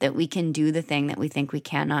believe that we can do the thing that we think we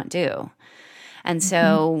cannot do. And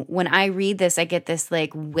so when I read this, I get this, like,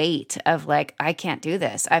 weight of, like, I can't do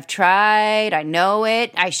this. I've tried. I know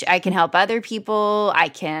it. I can help other people. I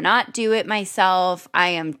cannot do it myself. I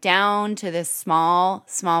am down to this small,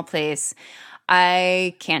 small place.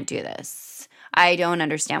 I can't do this. I don't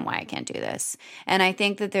understand why I can't do this. And I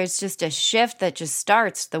think that there's just a shift that just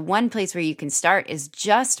starts. The one place where you can start is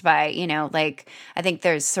just by, like, I think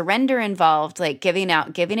there's surrender involved, like giving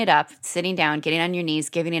it up, sitting down, getting on your knees,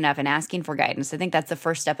 giving it up, and asking for guidance. I think that's the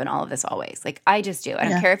first step in all of this always. Like, I just do. I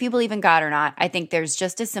don't care if you believe in God or not. I think there's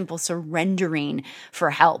just a simple surrendering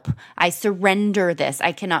for help. I surrender this.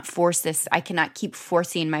 I cannot force this. I cannot keep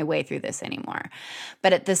forcing my way through this anymore.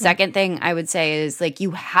 But the second thing I would say is, like,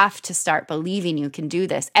 you have to start believing you can do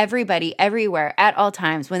this. Everybody, everywhere, at all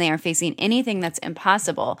times, when they are facing anything that's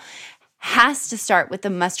impossible, has to start with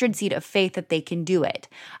the mustard seed of faith that they can do it.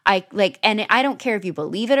 And I don't care if you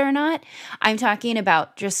believe it or not. I'm talking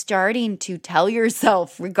about just starting to tell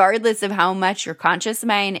yourself, regardless of how much your conscious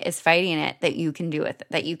mind is fighting it, that you can do it,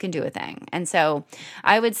 that you can do a thing. And so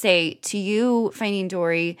I would say to you, Finding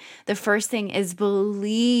Dory, the first thing is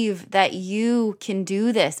believe that you can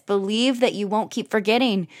do this. Believe that you won't keep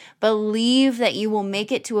forgetting. Believe that you will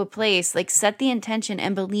make it to a place, like, set the intention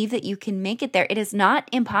and believe that you can make it there. It is not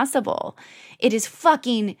impossible. It is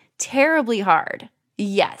fucking terribly hard.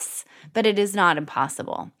 Yes, but it is not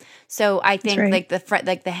impossible. So I think like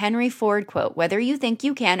the Henry Ford quote, whether you think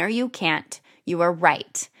you can or you can't, you are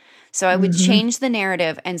right. So I would change the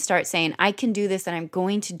narrative and start saying, I can do this and I'm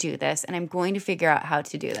going to do this and I'm going to figure out how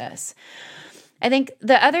to do this. I think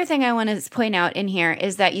the other thing I want to point out in here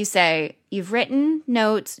is that you say you've written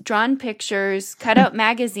notes, drawn pictures, cut out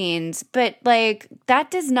magazines, but like that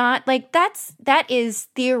does not, like that is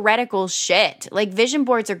theoretical shit. Like vision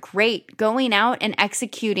boards are great. Going out and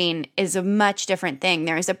executing is a much different thing.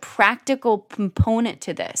 There is a practical component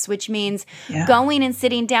to this, which means going and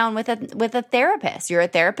sitting down with a therapist. You're a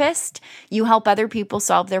therapist. You help other people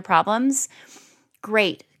solve their problems.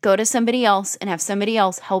 Great. Go to somebody else and have somebody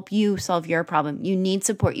else help you solve your problem. You need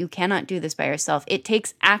support. You cannot do this by yourself. It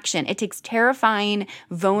takes action. It takes terrifying,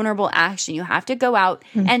 vulnerable action. You have to go out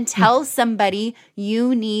and tell somebody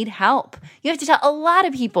you need help. You have to tell a lot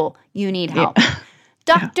of people you need help.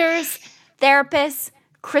 Doctors, therapists,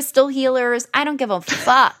 crystal healers, I don't give a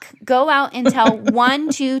fuck. Go out and tell 1,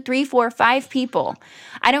 2, 3, 4, 5 people.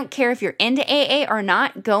 I don't care if you're into AA or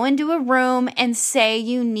not. Go into a room and say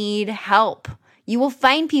you need help. You will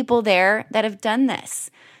find people there that have done this.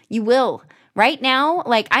 You will. Right now,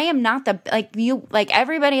 like I am not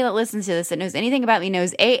everybody that listens to this that knows anything about me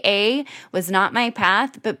knows AA was not my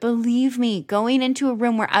path, but believe me, going into a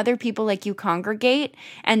room where other people like you congregate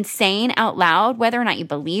and saying out loud, whether or not you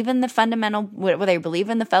believe in the fundamental, whether you believe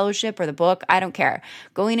in the fellowship or the book, I don't care.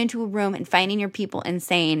 Going into a room and finding your people and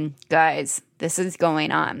saying, guys, this is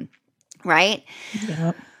going on, right?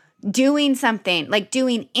 Yep. Doing something, like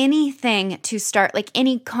doing anything to start, like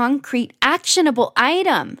any concrete actionable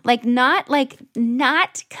item,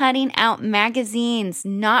 not cutting out magazines,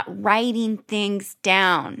 not writing things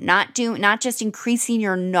down, not just increasing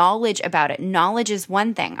your knowledge about it. Knowledge is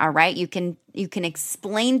one thing, all right? You can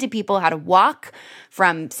explain to people how to walk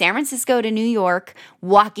from San Francisco to New York.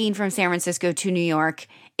 Walking from San Francisco to New York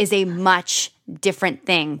is a much different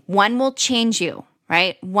thing. One will change you.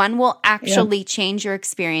 Right? One will actually change your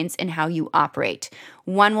experience in how you operate.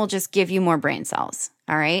 One will just give you more brain cells.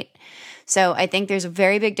 All right? So I think there's a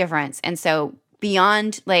very big difference. And so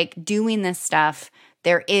beyond like doing this stuff,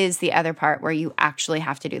 there is the other part where you actually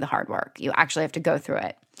have to do the hard work. You actually have to go through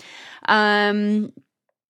it. And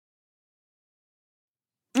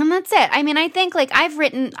that's it. I mean, I think like I've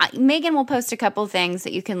written, Megan will post a couple things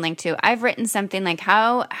that you can link to. I've written something like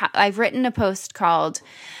how I've written a post called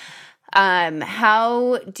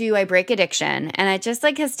how do I break addiction? And it just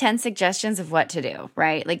like has 10 suggestions of what to do,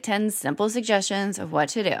 right? Like 10 simple suggestions of what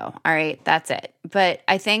to do. All right, that's it. But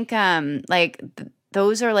I think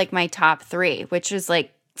those are like my top 3, which is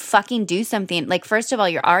like fucking do something. Like first of all,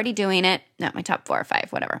 you're already doing it. Not my top 4 or 5,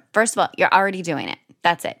 whatever. First of all, you're already doing it.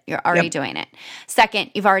 That's it. You're already doing it. Second,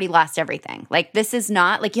 you've already lost everything. Like this is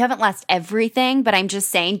not like you haven't lost everything, but I'm just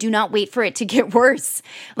saying do not wait for it to get worse.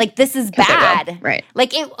 Like this is bad. Right.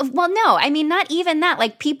 Like no, I mean not even that.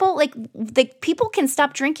 Like people people can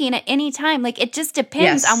stop drinking at any time. Like it just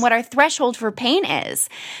depends on what our threshold for pain is.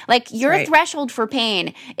 Like your threshold for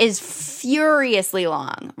pain is furiously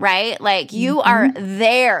long, right? Like you are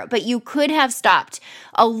there, but you could have stopped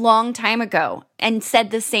a long time ago and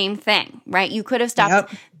said the same thing, right? You could have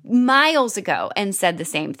stopped miles ago and said the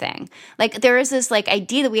same thing. Like there is this like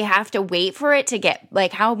idea that we have to wait for it to get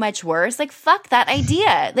like how much worse. Like fuck that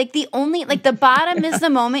idea. Like the bottom is the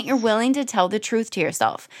moment you're willing to tell the truth to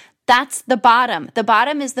yourself. That's the bottom. The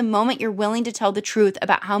bottom is the moment you're willing to tell the truth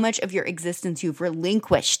about how much of your existence you've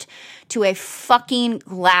relinquished to a fucking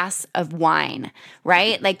glass of wine,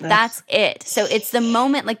 right? Like that's it. So it's the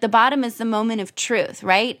moment, like the bottom is the moment of truth,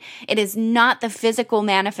 right? It is not the physical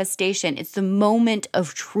manifestation. It's the moment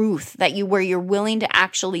of truth that where you're willing to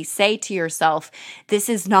actually say to yourself, this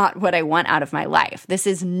is not what I want out of my life. This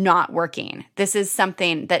is not working. This is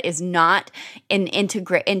something that is not in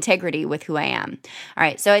integrity with who I am. All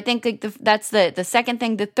right. So I think like that's the second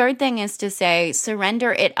thing. The third thing is to say,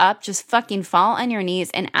 surrender it up. Just fucking fall on your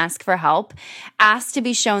knees and ask for help. Ask to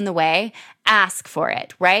be shown the way. Ask for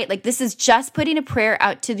it, right? Like this is just putting a prayer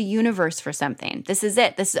out to the universe for something. This is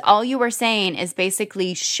it. This is all you were saying is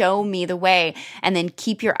basically show me the way and then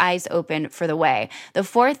keep your eyes open for the way. The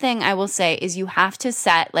fourth thing I will say is you have to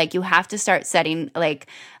start setting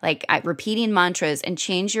repeating mantras and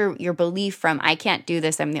change your belief from I can't do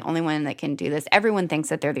this. I'm the only one that can do this. Everyone thinks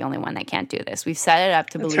that they're the only one that can't do this. We've set it up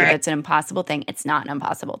to believe it's an impossible thing. It's not an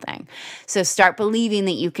impossible thing. So start believing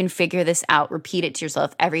that you can figure this out. Repeat it to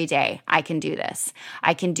yourself every day. I can do this.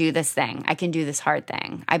 I can do this thing. I can do this hard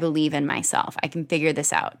thing. I believe in myself. I can figure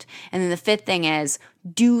this out. And then the fifth thing is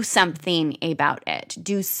do something about it.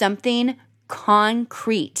 Do something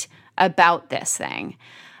concrete about this thing.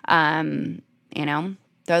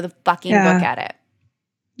 Throw the fucking book at it.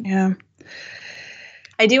 Yeah.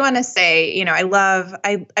 I do want to say,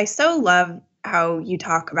 I so love how you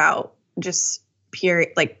talk about just pure,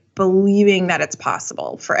 like believing that it's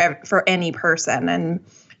possible for any person. And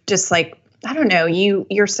just like, I don't know,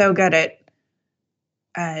 you're so good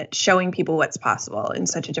at showing people what's possible in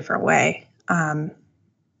such a different way.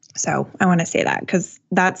 So I want to say that because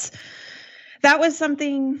that was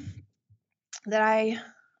something that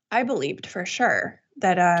I believed for sure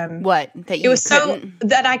that it was so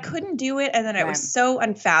that I couldn't do it, and then it was so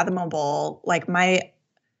unfathomable. Like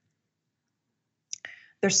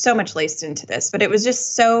there's so much laced into this, but it was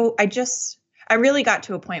just so I really got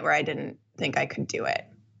to a point where I didn't think I could do it.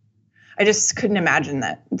 I just couldn't imagine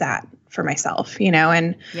that for myself,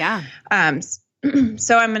 and yeah.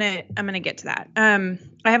 So I'm gonna get to that. I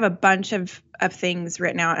have a bunch of things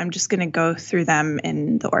written out. I'm just gonna go through them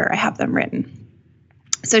in the order I have them written.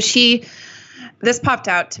 So this popped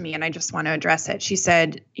out to me, and I just want to address it. She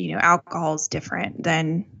said, alcohol is different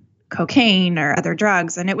than cocaine or other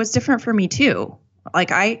drugs, and it was different for me too.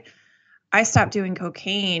 Like I stopped doing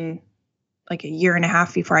cocaine like a year and a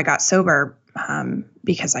half before I got sober.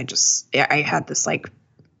 Because I had this like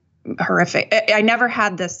horrific, I never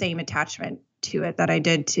had the same attachment to it that I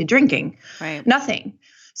did to drinking. Right. Nothing.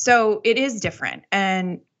 So it is different.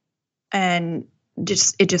 And it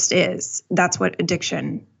just is. That's what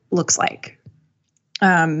addiction looks like.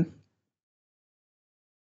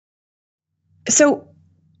 So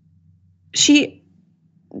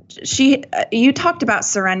you talked about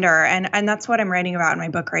surrender, and that's what I'm writing about in my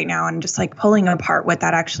book right now, and just like pulling apart what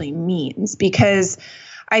that actually means, because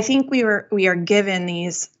I think we are given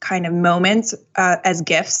these kind of moments as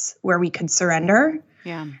gifts where we could surrender.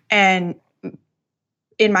 Yeah. And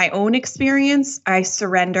in my own experience, I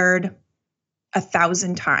surrendered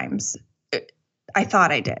 1,000 times. I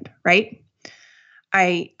thought I did, right?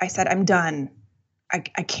 I said, I'm done. I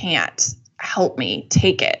can't. Help me.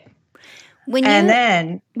 Take it.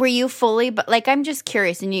 Then were you fully, like, I'm just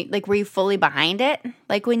curious, and were you fully behind it?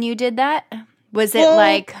 Like when you did that, was it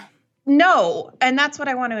like? No. And that's what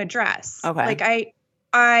I want to address. Okay. Like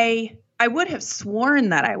I would have sworn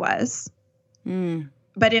that I was,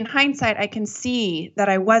 but in hindsight, I can see that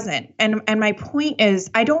I wasn't. And my point is,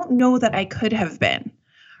 I don't know that I could have been,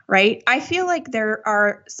 right? I feel like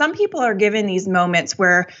some people are given these moments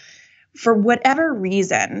where for whatever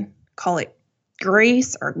reason, call it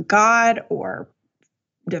grace or God or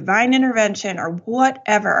divine intervention or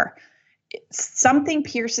whatever, something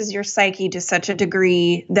pierces your psyche to such a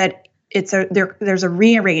degree that there's a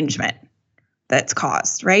rearrangement that's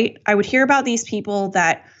caused, right? I would hear about these people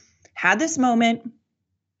that had this moment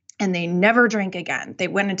and they never drank again. They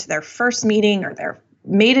went into their first meeting or they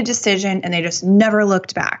made a decision and they just never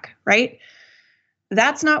looked back, right?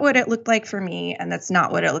 That's not what it looked like for me, and that's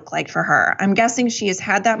not what it looked like for her. I'm guessing she has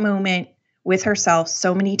had that moment with herself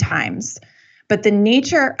so many times. But the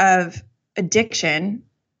nature of addiction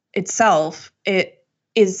itself, it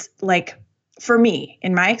is like, for me,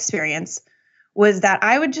 in my experience, was that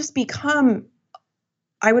I would just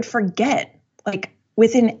I would forget, like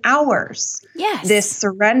within hours, this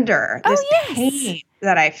surrender, this pain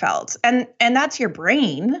that I felt. And that's your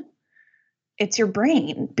brain. It's your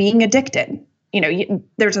brain being addicted.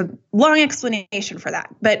 There's a long explanation for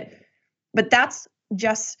that. But that's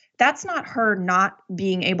not her not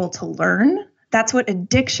being able to learn. That's what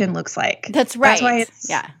addiction looks like. That's right. That's why it's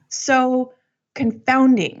so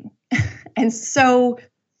confounding. And so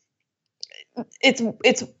it's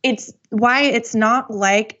why it's not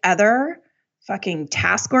like other fucking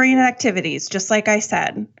task-oriented activities, just like I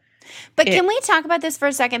said. But can we talk about this for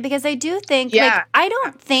a second? Because I do think, like, I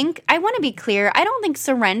want to be clear, I don't think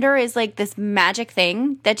surrender is like this magic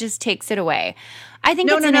thing that just takes it away. I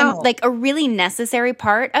think it's like a really necessary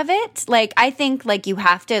part of it. Like, I think like you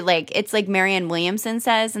have to, like, it's like Marianne Williamson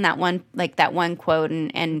says in that one quote,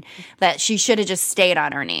 and that she should have just stayed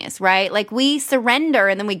on her knees, right? Like, we surrender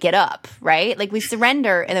and then we get up, right? Like, we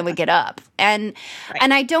surrender and then we get up. And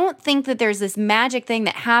I don't think that there's this magic thing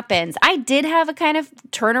that happens. I did have a kind of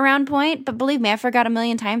turnaround point, but believe me, I forgot a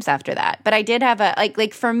million times after that. But I did have a,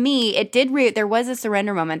 like for me, it did, there was a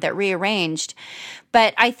surrender moment that rearranged.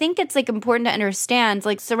 But I think it's like important to understand,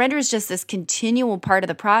 like, surrender is just this continual part of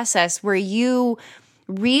the process where you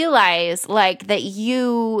realize, like, that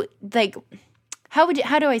you, like, how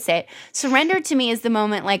do I say it? Surrender to me is the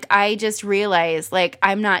moment, like, I just realize, like,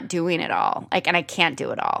 I'm not doing it all, like, and I can't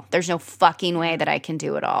do it all. There's no fucking way that I can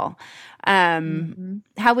do it all.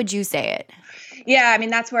 How would you say it? Yeah, I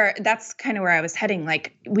mean, that's kind of where I was heading.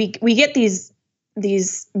 Like, we get these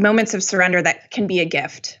moments of surrender that can be a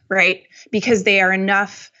gift, right? Because they are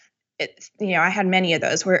enough. I had many of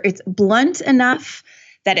those where it's blunt enough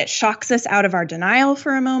that it shocks us out of our denial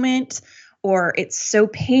for a moment, or it's so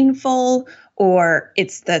painful, or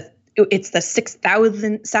it's the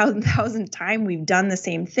 6,000th time we've done the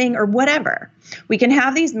same thing, or whatever. We can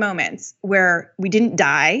have these moments where we didn't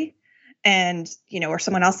die, and or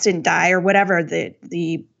someone else didn't die, or whatever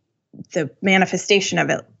the manifestation of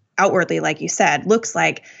it outwardly, like you said, looks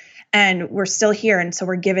like, and we're still here. And so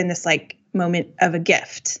we're given this like moment of a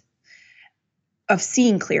gift of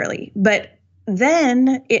seeing clearly, but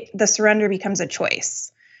then the surrender becomes a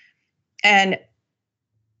choice. And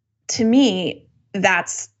to me,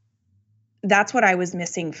 that's what I was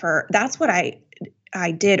missing that's what I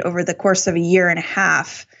did over the course of a year and a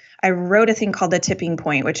half. I wrote a thing called The Tipping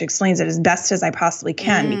Point, which explains it as best as I possibly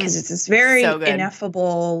can, because it's this very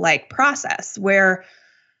ineffable like process where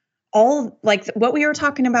all, like what we were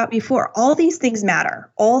talking about before, all these things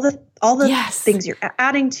matter. All the things you're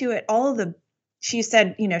adding to it, all of the, she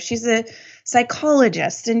said, she's a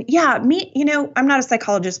psychologist, and me, I'm not a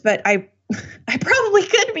psychologist, but I probably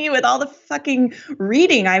could be with all the fucking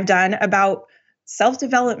reading I've done about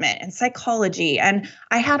self-development and psychology. And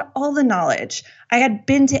I had all the knowledge. I had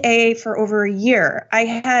been to AA for over a year.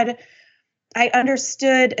 I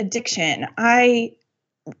understood addiction. I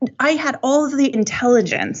had all of the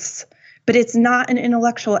intelligence, but it's not an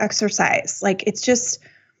intellectual exercise. Like, it's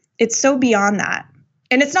so beyond that.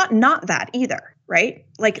 And it's not that either, right?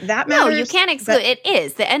 Like, that matters. No, you can't exclude. It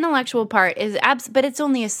is. The intellectual part is but it's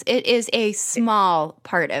only it is a small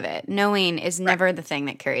part of it. Knowing is never the thing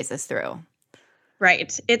that carries us through.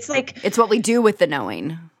 Right. It's like, it's what we do with the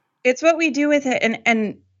knowing. It's what we do with it.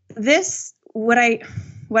 And this, what I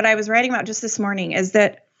was writing about just this morning is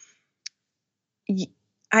that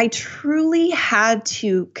I truly had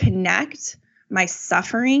to connect my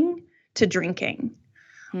suffering to drinking.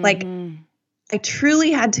 Like, I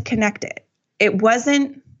truly had to connect it. It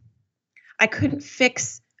wasn't, I couldn't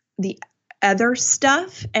fix the other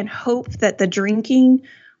stuff and hope that the drinking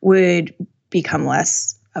would become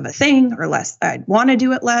less of a thing, or less, I'd want to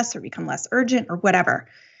do it less, or become less urgent, or whatever.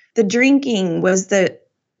 The drinking was the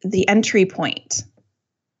entry point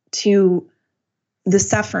to the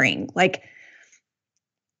suffering. Like,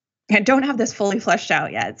 I don't have this fully fleshed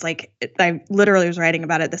out yet. It's like, I literally was writing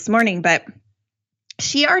about it this morning, but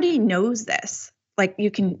she already knows this. Like,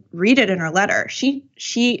 you can read it in her letter. She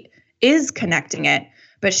is connecting it,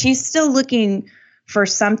 but she's still looking for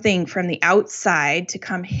something from the outside to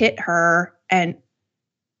come hit her and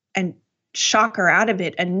shock her out of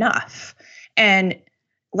it enough. And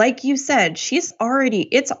like you said, it's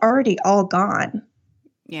already all gone.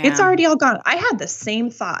 Yeah. It's already all gone. I had the same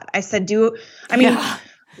thought. I said, look,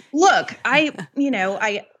 I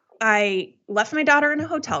left my daughter in a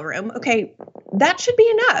hotel room. Okay, that should be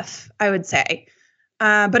enough, I would say.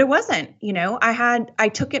 But it wasn't, I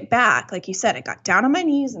took it back. Like you said, I got down on my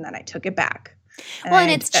knees and then I took it back. And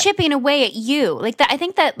it's chipping away at you. Like that, I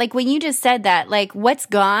think that, like, when you just said that, like, what's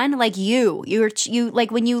gone, like you like,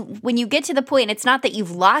 when you get to the point, it's not that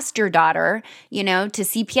you've lost your daughter, to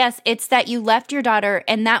CPS, it's that you left your daughter,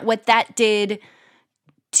 and that what that did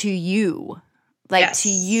to you. Like, to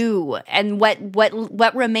you, and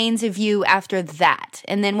what remains of you after that,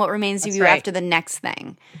 and then what remains of you after the next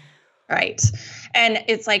thing. Right. And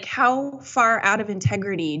it's like, how far out of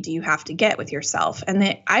integrity do you have to get with yourself?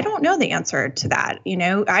 And I don't know the answer to that.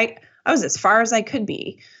 I was as far as I could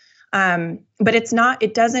be. But it's not,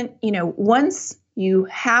 it doesn't, once you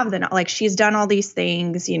have like she's done all these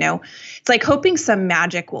things, it's like hoping some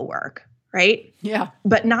magic will work. Right. Yeah.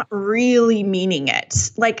 But not really meaning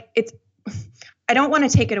it. Like I don't want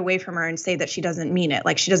to take it away from her and say that she doesn't mean it.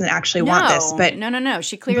 Like she doesn't actually want this, but no.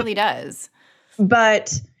 She clearly does.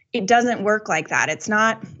 But it doesn't work like that. It's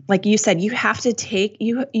not like you said, you have to take,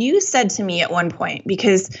 you said to me at one point,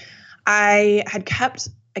 because I kept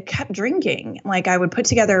drinking. Like I would put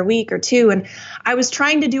together a week or two and I was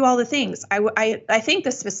trying to do all the things. I think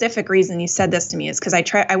the specific reason you said this to me is because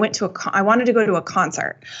I wanted to go to a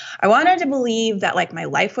concert. I wanted to believe that like my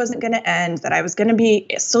life wasn't going to end, that I was going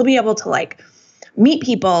to still be able to like meet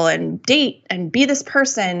people and date and be this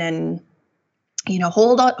person and,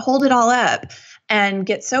 hold it all up and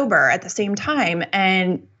get sober at the same time.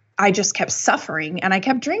 And I just kept suffering and I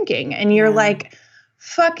kept drinking. And you're like,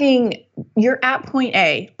 you're at point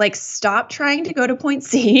A. Like, stop trying to go to point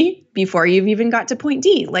C before you've even got to point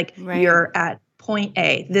D. Like, you're at point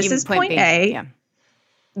A. This is point A. Yeah.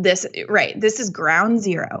 This is ground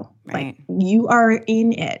zero. Right. Like, you are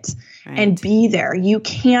in it and be there. You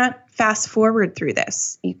can't fast forward through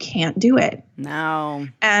this. You can't do it. No.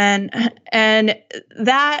 And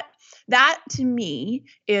that to me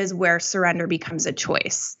is where surrender becomes a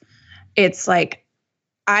choice. It's like,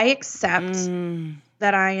 I accept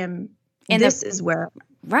that I am, and this is where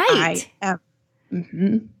I am.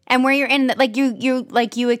 Mm-hmm. And where you're in, like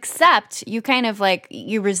you accept, you kind of like,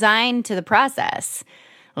 you resign to the process.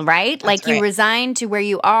 Right? That's like you resign to where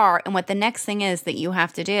you are and what the next thing is that you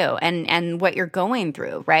have to do and what you're going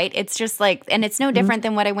through, right? It's just like, and it's no different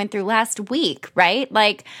than what I went through last week, right?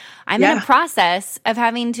 Like I'm in a process of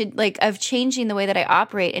having to of changing the way that I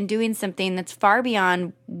operate and doing something that's far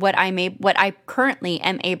beyond what I currently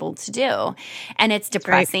am able to do. And it's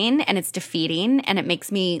depressing and it's defeating and it makes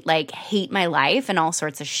me like hate my life and all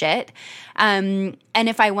sorts of shit. And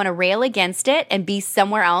if I want to rail against it and be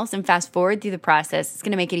somewhere else and fast forward through the process, it's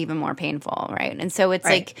going to make it even more painful, right? And so it's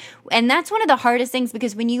like, and that's one of the hardest things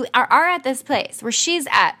because when you are at this place where she's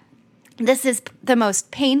at, this is the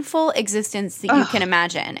most painful existence that you can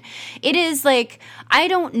imagine. It is like, I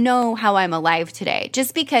don't know how I'm alive today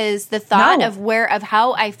just because the thought of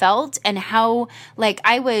how I felt and how like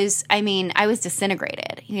I was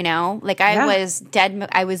disintegrated, like I was dead.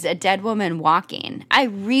 I was a dead woman walking. I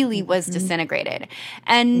really was disintegrated.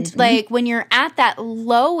 And like when you're at that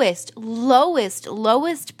lowest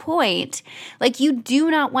point, like you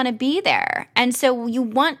do not want to be there. And so you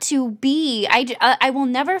want to be, I will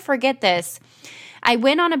never forget this. I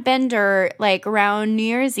went on a bender like around New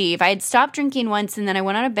Year's Eve. I had stopped drinking once and then I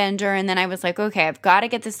went on a bender and then I was like, okay, I've got to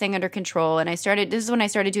get this thing under control. And this is when I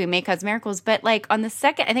started doing May Cause Miracles. But like on the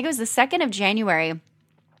 2nd, I think it was the 2nd of January,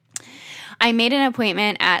 I made an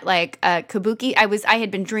appointment at like Kabuki. I had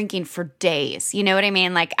been drinking for days. You know what I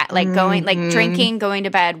mean? Like going, like drinking, going to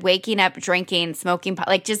bed, waking up, drinking, smoking pot,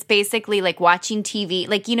 like just basically like watching TV.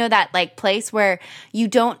 Like, that like place where you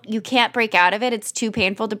can't break out of it. It's too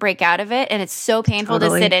painful to break out of it. And it's so painful to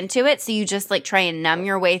sit into it. So you just like try and numb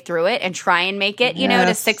your way through it and try and make it,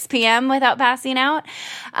 to 6 p.m. without passing out.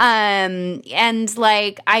 And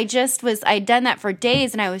like, I'd done that for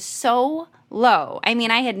days and I was so low. I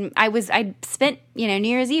mean, I spent, New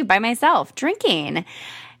Year's Eve by myself drinking.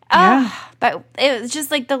 But it was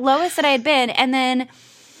just like the lowest that I had been. And then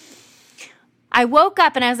I woke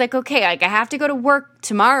up and I was like, okay, like I have to go to work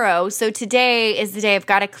tomorrow. So today is the day I've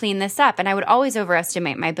got to clean this up. And I would always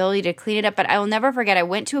overestimate my ability to clean it up. But I will never forget, I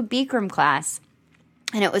went to a Bikram class.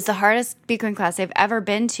 And it was the hardest Bikram class I've ever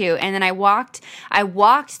been to. And then I walked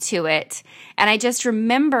to it. And I just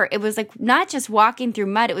remember it was like not just walking through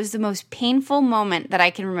mud. It was the most painful moment that I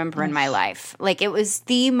can remember in my life. Like it was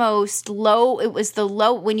the most low. It was the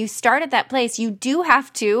low. When you start at that place, you do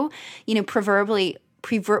have to, proverbially,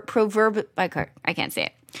 I can't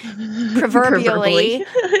say it.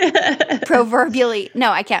 Proverbially.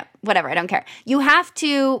 No, I can't. Whatever. I don't care. You have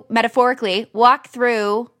to metaphorically walk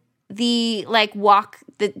through walk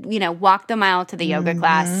the mile to the yoga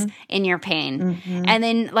class in your pain and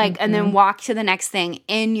then and then walk to the next thing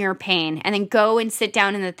in your pain and then go and sit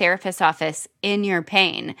down in the therapist's office in your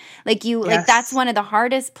pain. Like that's one of the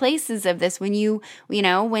hardest places of this when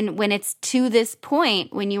when it's to this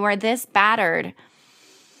point, when you are this battered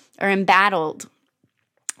or embattled,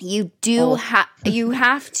 you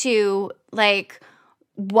have to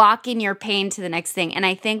walk in your pain to the next thing. And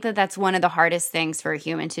I think that that's one of the hardest things for a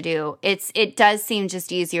human to do. It does seem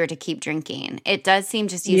just easier to keep drinking. It does seem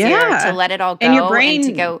just easier to let it all go. And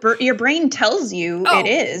your brain tells you it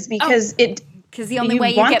is because Because the only You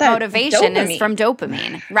way you want get that motivation is dopamine. from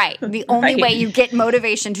dopamine. Right. The only Right. way you get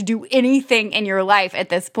motivation to do anything in your life at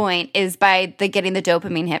this point is by getting the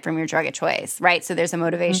dopamine hit from your drug of choice, right? So there's a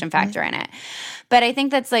motivation factor in it. But I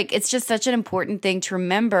think that's like, it's just such an important thing to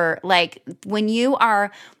remember. Like when you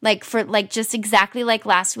are like, for like just exactly like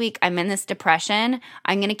last week, I'm in this depression.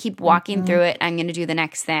 I'm going to keep walking through it. I'm going to do the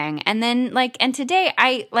next thing. And then like, and today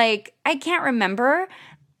I can't remember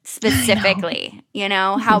specifically, you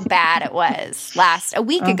know, how bad it was a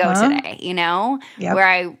week ago today, you know, where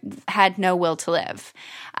I had no will to live.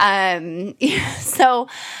 So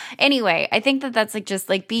anyway, I think that that's like just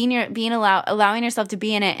like allowing yourself to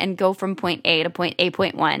be in it and go from point A to point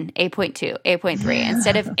A.1, A.2, A.3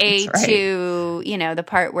 instead of A to, you know, the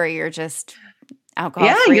part where you're just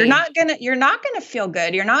alcohol free. You're not gonna feel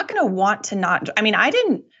good. You're not gonna want to not. I mean, I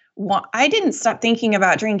didn't stop thinking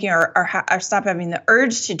about drinking or stop having the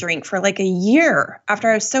urge to drink for like a year after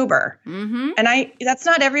I was sober. Mm-hmm. And that's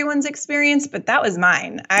not everyone's experience, but that was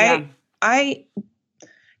mine. I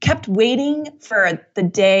kept waiting for the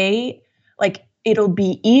day, like it'll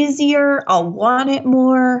be easier. I'll want it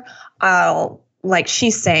more. Like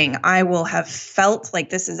she's saying, I will have felt like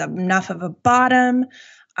this is enough of a bottom.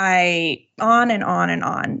 On and on and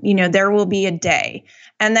on, you know, there will be a day.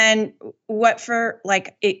 And then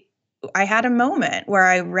I had a moment where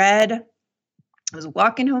I was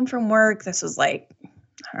walking home from work. This was like,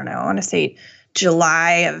 I don't know, I want to say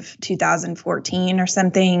July of 2014 or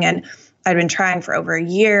something. And I'd been trying for over a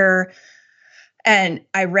year. And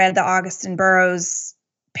I read the Augustin Burroughs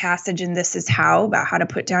passage in This Is How about how to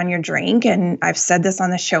put down your drink. And I've said this on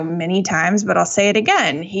the show many times, but I'll say it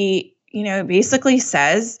again. He, you know, basically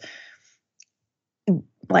says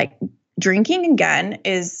like drinking again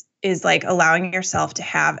is like allowing yourself to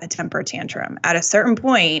have a temper tantrum. At a certain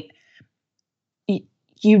point,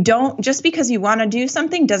 you don't, just because you want to do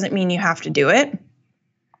something doesn't mean you have to do it.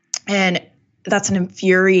 And that's an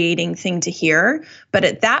infuriating thing to hear. But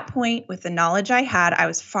at that point, with the knowledge I had, I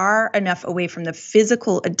was far enough away from the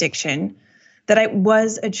physical addiction that it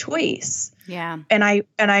was a choice. Yeah. And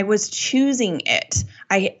I was choosing it.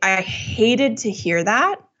 I hated to hear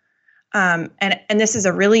that. And this is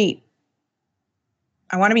I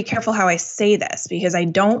want to be careful how I say this, because I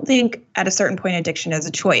don't think at a certain point addiction is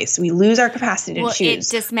a choice. We lose our capacity to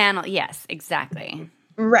choose. Yes, exactly.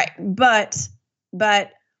 Right. But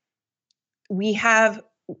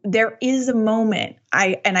there is a moment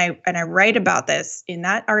I write about this in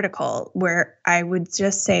that article where I would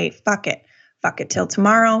just say, fuck it till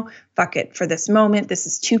tomorrow. Fuck it for this moment. This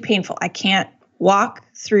is too painful. I can't walk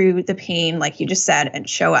through the pain, like you just said, and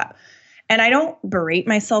show up. And I don't berate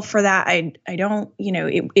myself for that. I don't, you know,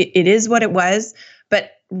 it is what it was,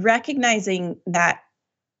 but recognizing that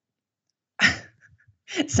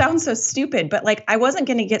it sounds so stupid, but like I wasn't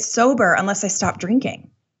going to get sober unless I stopped drinking.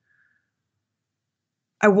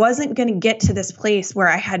 I wasn't going to get to this place where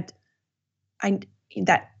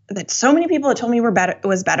that so many people had told me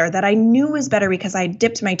was better, that I knew was better because I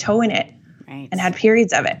dipped my toe in it and had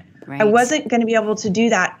periods of it. Right. I wasn't going to be able to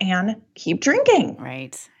do that and keep drinking.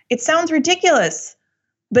 Right. It sounds ridiculous,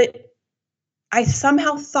 but I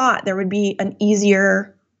somehow thought there would be an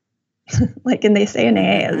easier, like, and they say in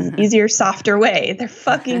AA, an easier, softer way. There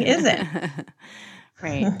fucking isn't.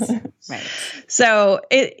 Right. So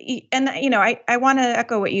I want to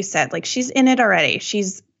echo what you said. Like, she's in it already. She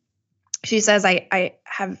says, I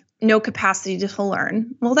have no capacity to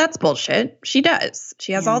learn. Well, that's bullshit. She does.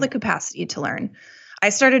 She has all the capacity to learn. I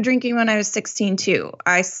started drinking when I was 16 too.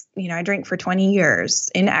 I drank for 20 years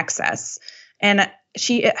in excess, and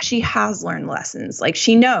she has learned lessons. Like,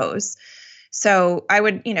 she knows. So I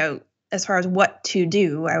would, you know, as far as what to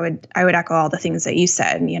do, I would echo all the things that you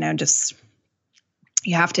said, you know, just,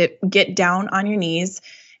 you have to get down on your knees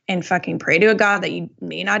and fucking pray to a God that you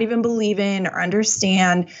may not even believe in or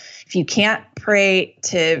understand. If you can't pray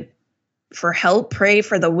for help, pray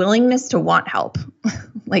for the willingness to want help.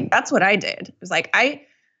 Like, that's what I did. It was like,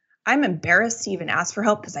 I'm embarrassed to even ask for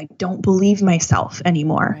help because I don't believe myself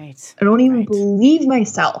anymore. Right. I don't even believe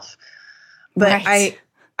myself. But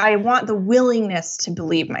I want the willingness to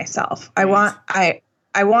believe myself. Right.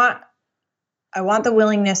 I want the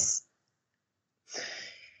willingness.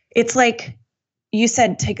 It's like you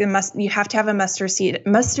said, you have to have a mustard seed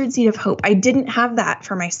of hope. I didn't have that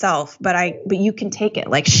for myself, but you can take it.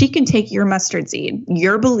 Like, she can take your mustard seed,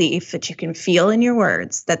 your belief that you can feel in your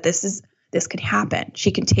words that this could happen.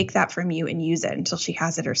 She can take that from you and use it until she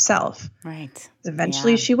has it herself. Right.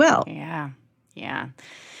 Eventually she will. Yeah.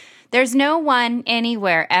 There's no one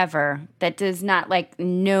anywhere ever that does not, like,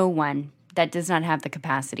 no one that does not have the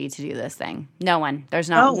capacity to do this thing. No one. There's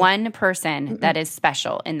not one person that is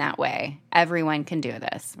special in that way. Everyone can do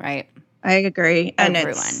this, right? I agree. And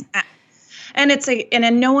Everyone.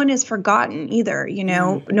 And no one is forgotten either, you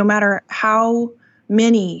know, no matter how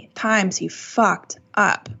many times you fucked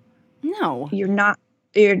up. No. You're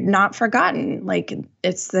not forgotten. Like,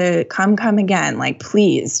 it's the come again. Like,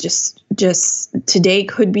 please, just today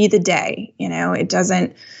could be the day, you know. It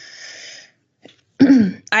doesn't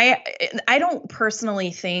I don't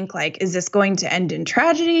personally think, like, is this going to end in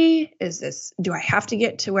tragedy? Do I have to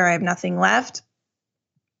get to where I have nothing left?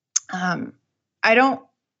 I don't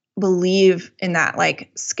believe in that,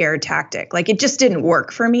 like, scare tactic. Like, it just didn't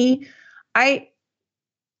work for me. I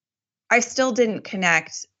still didn't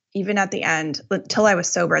connect, even at the end, until I was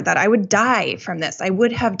sober, that I would die from this. I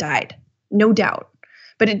would have died, no doubt.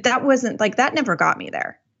 But that wasn't, like, that never got me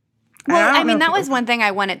there. Well, I mean, that was one thing I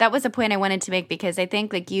wanted. That was a point I wanted to make, because I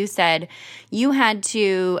think, like you said, you had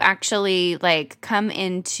to actually, like,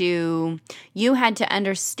 you had to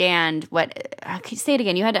understand say it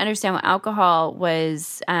again. You had to understand what alcohol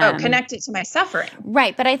was. Connected to my suffering.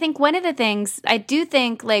 Right. But I think one of the things, I do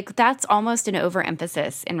think, like, that's almost an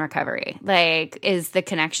overemphasis in recovery, like, is the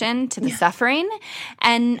connection to the suffering.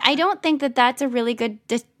 And I don't think that that's a really good,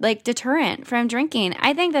 deterrent from drinking.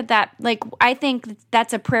 I think I think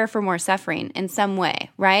that's a prayer for more suffering in some way,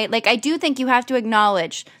 right? Like, I do think you have to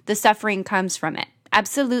acknowledge the suffering comes from it.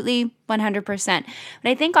 Absolutely, 100%. But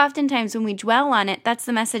I think oftentimes when we dwell on it, that's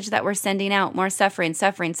the message that we're sending out: more suffering,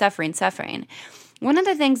 suffering, suffering, suffering. One of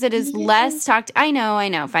the things that is less talked, I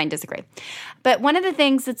know, fine, disagree. But one of the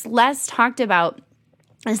things that's less talked about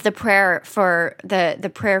is the prayer for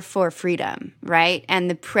the prayer for freedom, right? And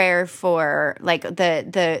the prayer for, like,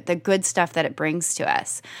 the good stuff that it brings to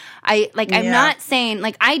us. I'm not saying,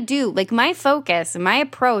 like, I do, like, my focus and my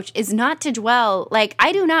approach is not to dwell, like,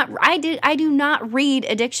 I do not read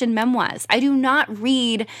addiction memoirs. I do not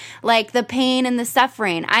read, like, the pain and the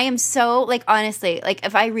suffering. I am so, like, honestly, like,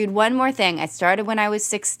 if I read one more thing, I started when I was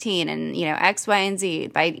 16 and, you know, X, Y, and Z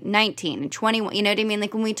by 19 and 21, you know what I mean?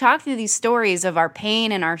 Like, when we talk through these stories of our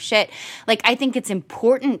pain and our shit, like, I think it's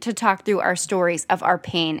important to talk through our stories of our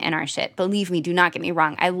pain and our shit. Believe me, do not get me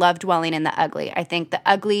wrong. I love dwelling in the ugly. I think the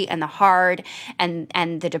ugly and the hard and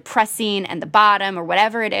the depressing and the bottom, or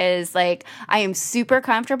whatever it is, like, I am super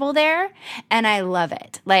comfortable there and I love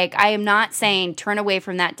it. Like, I am not saying turn away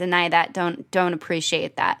from that, deny that, don't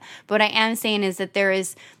appreciate that. But what I am saying is that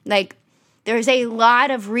there's a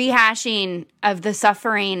lot of rehashing of the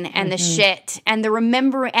suffering and the shit and the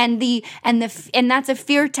remember and that's a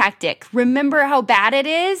fear tactic. Remember how bad it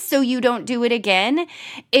is so you don't do it again.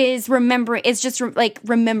 It's just like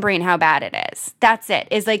remembering how bad it is. That's it.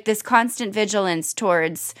 Is like this constant vigilance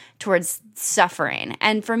towards suffering.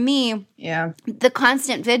 And for me, the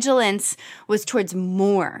constant vigilance was towards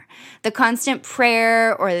more. The constant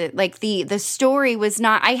prayer, or like the story was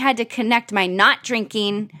not, I had to connect my not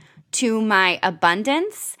drinking to my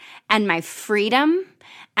abundance and my freedom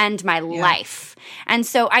and my life. And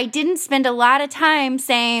so I didn't spend a lot of time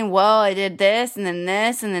saying, well, I did this and then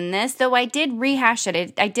this and then this, though I did rehash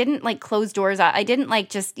it. I didn't, like, close doors out. I didn't, like,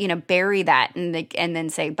 just, you know, bury that and then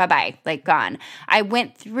say bye-bye, like, gone. I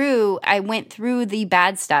went through the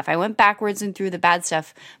bad stuff. I went backwards and through the bad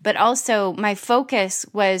stuff, but also my focus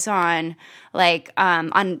was on, like,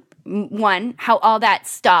 on one, how all that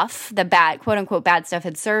stuff, the bad, quote unquote, bad stuff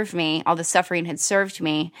had served me, all the suffering had served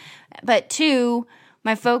me. But two,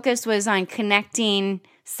 my focus was on connecting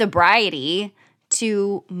sobriety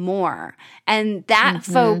to more. And that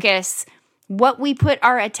focus, what we put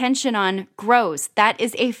our attention on grows. That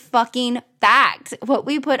is a fucking fact. What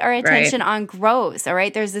we put our attention on grows, all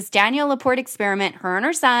right? There's this Danielle Laporte experiment. Her and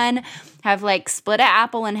her son have, like, split an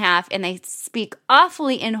apple in half, and they speak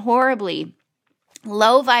awfully and horribly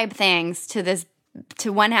low vibe things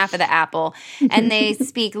to one half of the apple, and they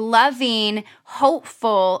speak loving,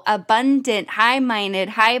 hopeful, abundant, high-minded,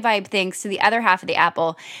 high vibe things to the other half of the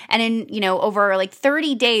apple. And in, you know, over like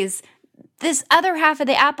 30 days, this other half of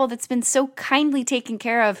the apple that's been so kindly taken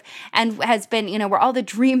care of and has been, you know, where all the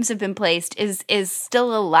dreams have been placed is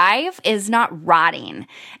still alive, is not rotting.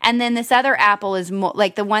 And then this other apple is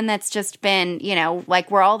like the one that's just been, you know, like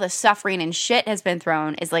where all the suffering and shit has been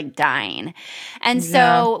thrown, is like dying. And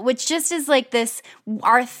so, which just is like this,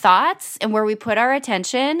 our thoughts and where we put our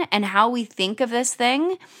attention and how we think of this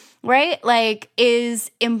thing, right, like,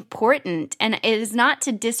 is important, and it is not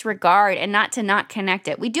to disregard and not to not connect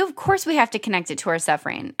it. We do, of course, we have to connect it to our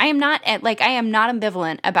suffering. I am not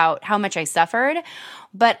ambivalent about how much I suffered.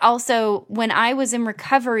 But also, when I was in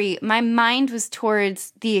recovery, my mind was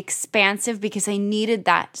towards the expansive because I needed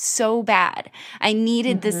that so bad. I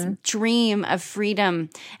needed this dream of freedom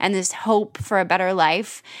and this hope for a better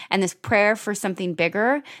life and this prayer for something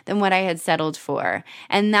bigger than what I had settled for.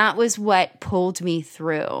 And that was what pulled me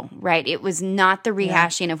through, right? It was not the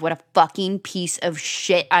rehashing of what a fucking piece of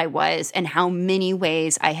shit I was and how many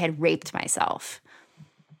ways I had raped myself.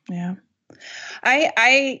 Yeah.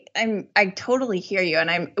 I totally hear you.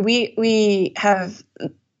 And we have,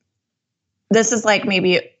 this is like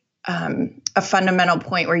maybe a fundamental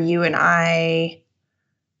point where you and I,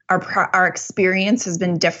 our experience has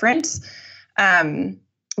been different.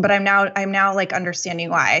 But I'm now like understanding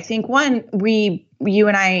why. I think one, you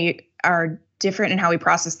and I are different in how we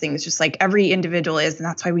process things, just like every individual is. And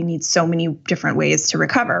that's why we need so many different ways to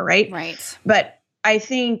recover. Right. Right. But I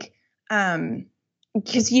think,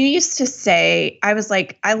 because you used to say, I was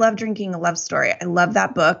like, I love Drinking a Love Story. I love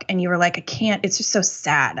that book. And you were like, I can't, it's just so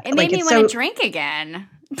sad. It made me want to drink again.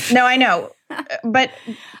 No, I know. But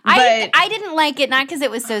I didn't like it, not because it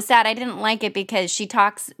was so sad. I didn't like it because she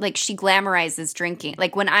talks, like she glamorizes drinking.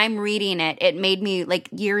 Like when I'm reading it, it made me like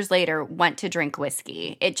years later want to drink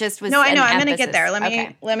whiskey. It just was. No, I know. I'm going to emphasis. get there.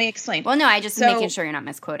 Let me explain. Well, no, I just making sure you're not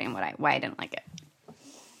misquoting why I didn't like it.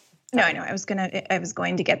 No, I know. I was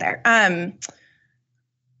going to get there.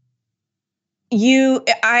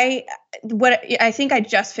 What I think I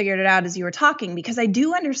just figured it out as you were talking, because I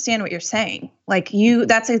do understand what you're saying. Like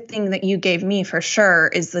that's a thing that you gave me for sure,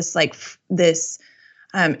 is this like this,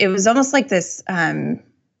 it was almost like this,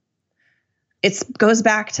 it goes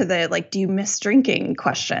back to the, like, do you miss drinking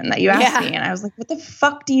question that you asked me? And I was like, what the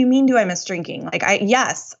fuck do you mean? Do I miss drinking? Like,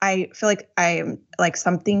 yes, I feel like I'm like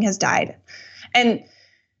something has died. And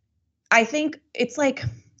I think it's like,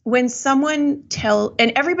 when someone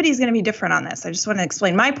and everybody's going to be different on this. I just want to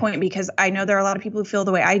explain my point because I know there are a lot of people who feel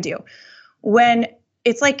the way I do. When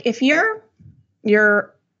it's like, if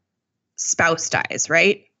your spouse dies,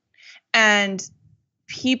 right? And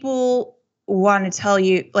people want to tell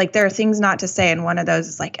you, like, there are things not to say. And one of those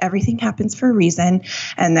is like, everything happens for a reason.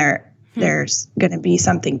 And there's going to be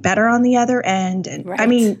something better on the other end. And right. I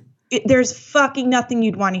mean, there's fucking nothing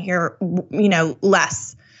you'd want to hear,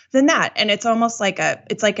 less than that. And it's almost like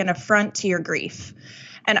it's like an affront to your grief.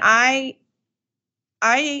 And I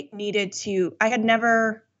had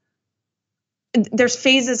never, there's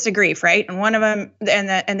phases to grief, right? And one of them,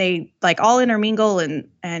 and they like all intermingle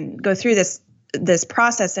and go through this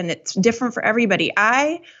process, and it's different for everybody.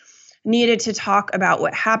 I needed to talk about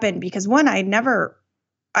what happened because one,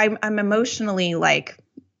 I'm emotionally like,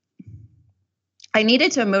 I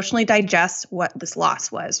needed to emotionally digest what this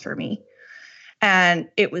loss was for me. And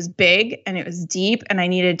it was big and it was deep, and I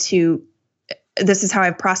needed to, this is how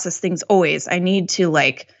I've processed things always. I need to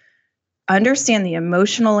like understand the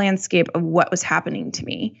emotional landscape of what was happening to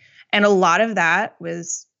me. And a lot of that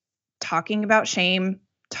was talking about shame,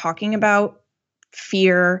 talking about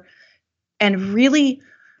fear, and really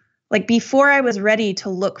like before I was ready to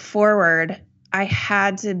look forward, I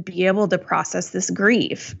had to be able to process this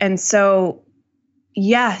grief. And so,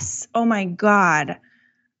 yes, oh my God,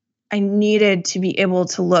 I needed to be able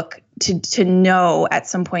to look to know at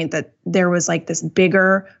some point that there was like this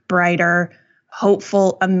bigger, brighter,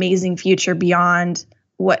 hopeful, amazing future beyond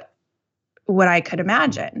what I could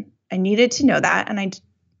imagine. I needed to know that. And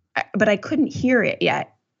but I couldn't hear it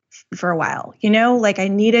yet for a while, like I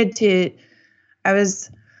needed to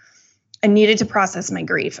process my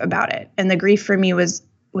grief about it. And the grief for me was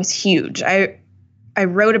huge. I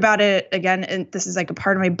wrote about it again, and this is like a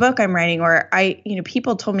part of my book I'm writing where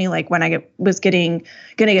people told me like when I was gonna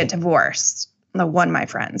get divorced, one of my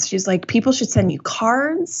friends, she's like, people should send you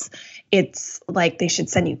cards. It's like, they should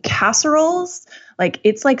send you casseroles. Like,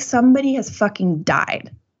 it's like somebody has fucking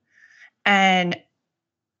died. And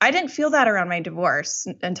I didn't feel that around my divorce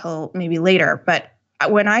until maybe later. But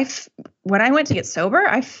when I went to get sober,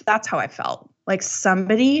 that's how I felt. Like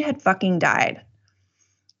somebody had fucking died.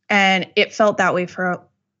 And it felt that way for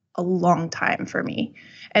a long time for me.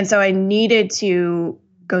 And so I needed to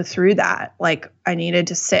go through that. Like I needed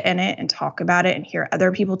to sit in it and talk about it and hear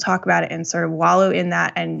other people talk about it and sort of wallow in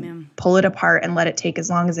that and pull it apart and let it take as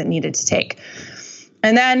long as it needed to take.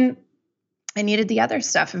 And then I needed the other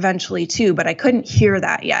stuff eventually too, but I couldn't hear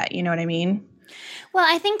that yet. You know what I mean? Well,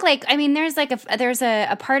 I think there's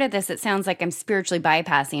a part of this that sounds like I'm spiritually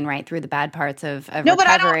bypassing right through the bad parts of no,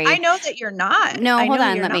 recovery. But I know that you're not. No, hold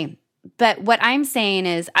on, let me. But what I'm saying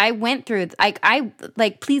is I went through,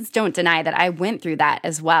 please don't deny that I went through that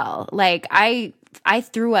as well. Like I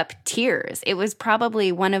threw up tears. It was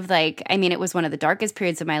probably one of it was one of the darkest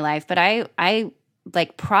periods of my life, but I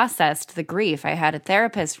like processed the grief. I had a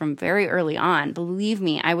therapist from very early on. Believe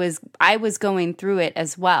me, I was going through it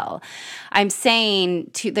as well. I'm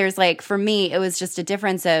saying there's like, for me, it was just a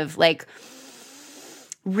difference of like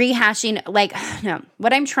rehashing, like, no,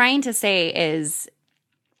 what I'm trying to say is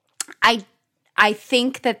I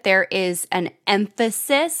think that there is an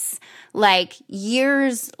emphasis, like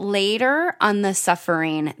years later, on the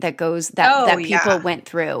suffering that goes that people went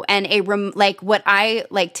through, and like what I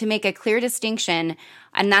like to make a clear distinction,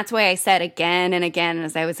 and that's why I said again and again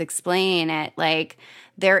as I was explaining it, like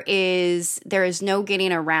there is no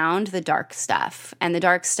getting around the dark stuff, and the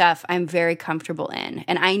dark stuff I'm very comfortable in,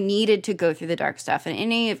 and I needed to go through the dark stuff.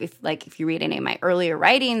 And if you read any of my earlier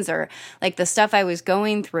writings or like the stuff I was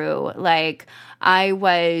going through, like I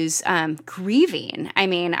was grieving. I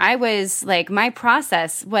mean, I was like, my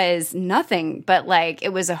process was nothing but like,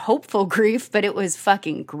 it was a hopeful grief, but it was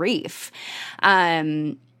fucking grief.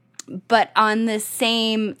 But on the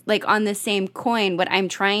same coin, what I'm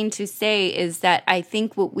trying to say is that I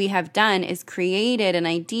think what we have done is created an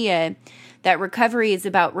idea that recovery is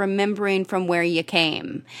about remembering from where you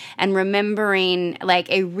came, and remembering like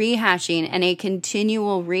a rehashing and a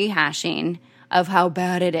continual rehashing of how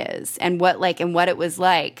bad it is and what it was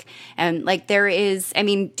like. And like there is, I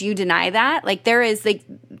mean, do you deny that? Like there is like,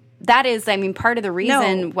 that is, I mean, part of the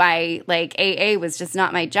reason why like AA was just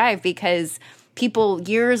not my jive, because people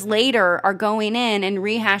years later are going in and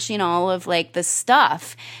rehashing all of like the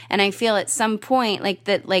stuff. And I feel at some point like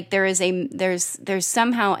that, like there's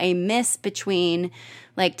somehow a miss between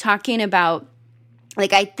like talking about,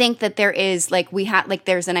 like, I think that there is like,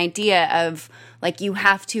 there's an idea of like, you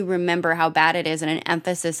have to remember how bad it is, and an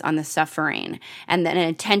emphasis on the suffering, and then an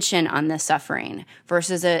attention on the suffering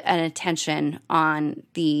versus an attention on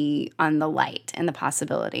the light and the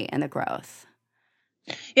possibility and the growth.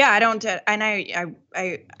 Yeah, I don't, and I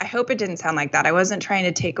hope it didn't sound like that. I wasn't trying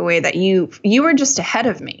to take away that you were just ahead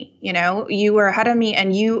of me. You know, you were ahead of me,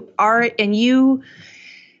 and you already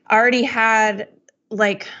had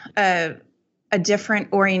like a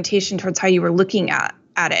different orientation towards how you were looking at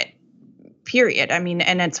it. Period. I mean,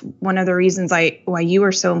 and it's one of the reasons why you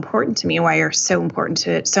are so important to me, why you're so important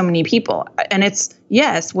to so many people. And it's,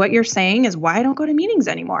 yes, what you're saying is why I don't go to meetings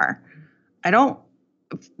anymore. I don't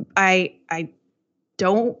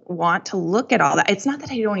want to look at all that. It's not that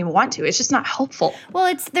I don't even want to. It's just not helpful.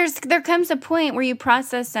 Well, there comes a point where you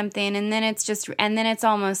process something, and then it's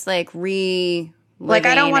almost like like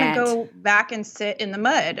I don't want to go back and sit in the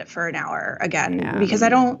mud for an hour again because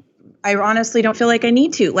I honestly don't feel like I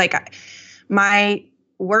need to. Like my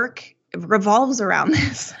work revolves around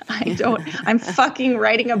this. I'm fucking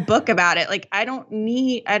writing a book about it. Like I don't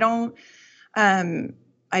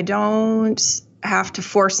have to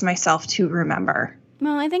force myself to remember.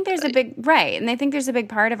 Well, I think there's a big, right. And I think there's a big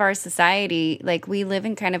part of our society, like we live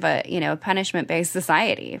in kind of a, punishment-based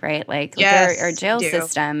society, right? Like yes, our jail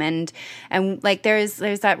system. And like there's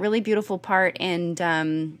that really beautiful part in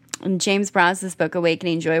James Braus's book,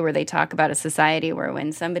 Awakening Joy, where they talk about a society where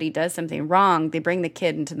when somebody does something wrong, they bring the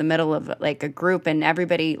kid into the middle of like a group, and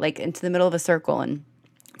everybody like into the middle of a circle, and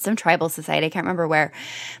some tribal society, I can't remember where,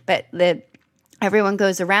 but everyone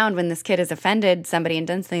goes around when this kid has offended somebody and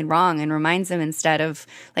done something wrong, and reminds him instead of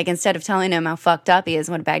telling him how fucked up he is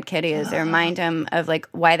and what a bad kid he is, they remind him of like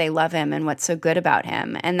why they love him and what's so good about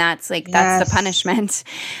him. And that's like, that's the punishment,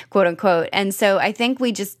 quote unquote. And so I think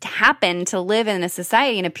we just happen to live in a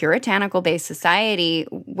society, in a puritanical based society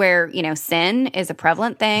where, sin is a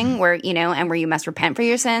prevalent thing, where, and where you must repent for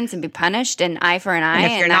your sins and be punished, and eye for an eye,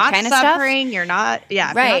 and, if you're that not kind of suffering, stuff. You're not, if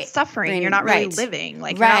you're not suffering, you're not really living.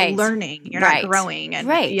 Like you're not learning, you're not growing. And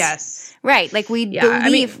yes. Right. Like we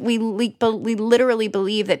literally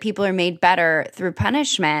believe that people are made better through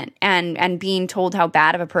punishment and being told how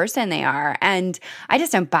bad of a person they are. And I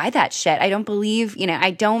just don't buy that shit. I don't believe,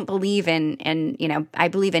 I don't believe in I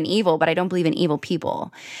believe in evil, but I don't believe in evil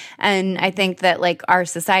people. And I think that like our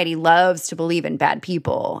society loves to believe in bad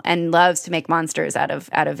people and loves to make monsters out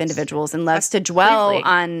of individuals, and loves to dwell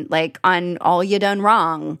on all you done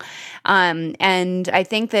wrong. And I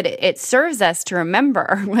think that it serves us to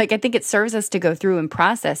remember, like I think it serves us to go through and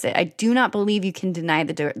process it. I do not believe you can deny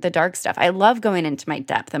the dark stuff. I love going into my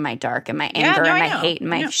depth and my dark and my anger and my hate and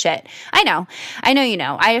my shit. I know you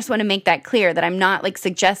know. I just want to make that clear that I'm not like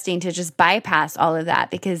suggesting to just bypass all of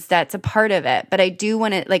that, because that's a part of it. But I do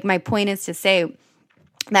want to, like, my point is to say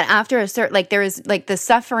that after a certain, like there is like the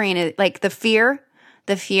suffering, like the fear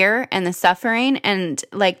and the suffering, and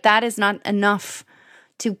like that is not enough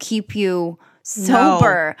to keep you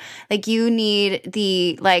sober. Like you need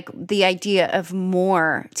the idea of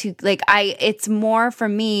more to it's more for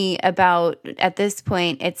me about, at this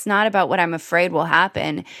point, it's not about what I'm afraid will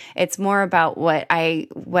happen. It's more about what I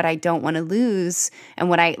don't want to lose and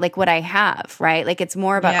what I have, right? Like it's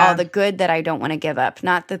more about all the good that I don't want to give up,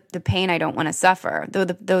 not the pain I don't want to suffer. Though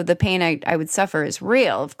the pain I would suffer is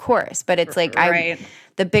real, of course, but it's like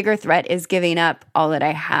the bigger threat is giving up all that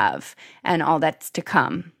I have and all that's to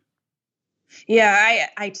come. Yeah,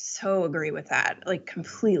 I so agree with that, like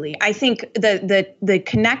completely. I think the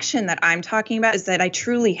connection that I'm talking about is that I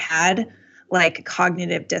truly had like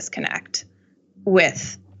cognitive disconnect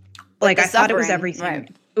with like I thought it was everything. Right.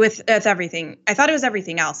 With everything. I thought it was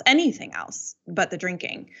everything else, anything else but the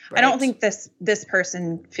drinking. Right. I don't think this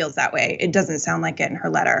person feels that way. It doesn't sound like it in her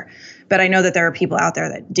letter, but I know that there are people out there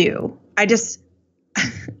that do. I just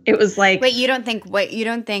it was like Wait, you don't think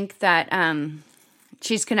that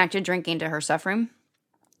she's connected drinking to her suffering?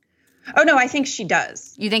 Oh, no, I think she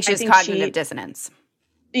does. You think she has cognitive dissonance?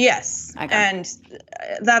 Yes. Okay. And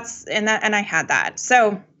and I had that.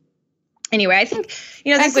 So anyway, I think,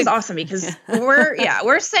 this is awesome because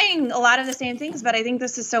we're saying a lot of the same things, but I think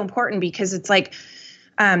this is so important because it's like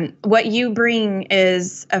what you bring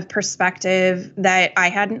is a perspective that I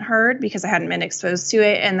hadn't heard because I hadn't been exposed to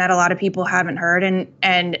it and that a lot of people haven't heard. And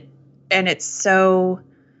it's so,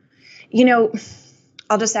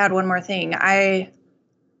 I'll just add one more thing. I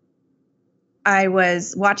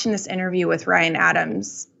was watching this interview with Ryan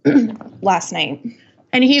Adams last night,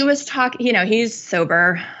 and he was talking, he's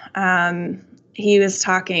sober. He was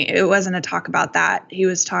talking, it wasn't a talk about that. He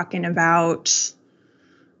was talking about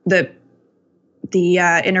the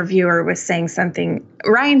interviewer was saying something.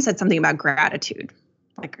 Ryan said something about gratitude.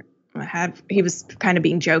 Like he was kind of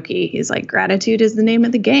being jokey. He's like, gratitude is the name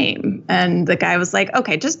of the game. And the guy was like,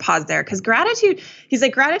 okay, just pause there. Cause gratitude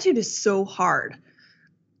is so hard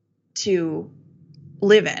to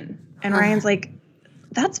live in. And Ryan's like,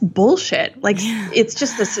 that's bullshit. Like it's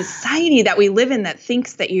just the society that we live in that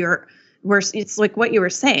thinks that it's like what you were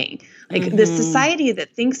saying, like the society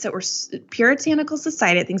that thinks that we're puritanical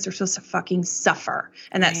society that thinks we're supposed to fucking suffer.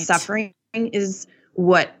 And that suffering is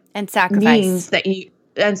what and sacrifice means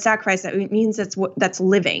that sacrifice that means that's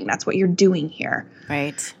living. That's what you're doing here.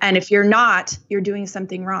 Right. And if you're not, you're doing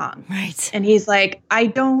something wrong. Right. And he's like, I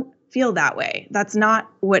don't feel that way. That's not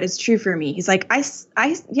what is true for me. He's like,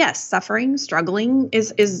 yes, suffering, struggling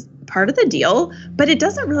is part of the deal, but it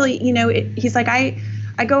doesn't really, he's like, I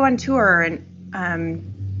go on tour and,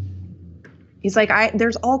 he's like,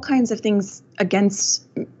 there's all kinds of things against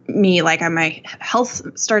me. Like my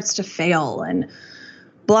health starts to fail and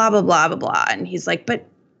blah, blah, blah, blah, blah. And he's like, but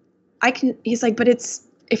I can't,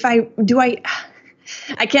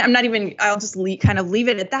 I'm not even, I'll just kind of leave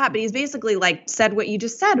it at that. But he's basically like said what you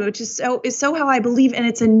just said, which is so how I believe. And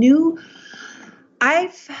it's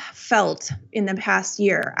I've felt in the past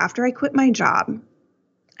year after I quit my job,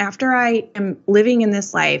 after I am living in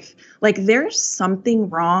this life, like there's something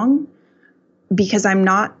wrong because I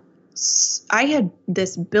had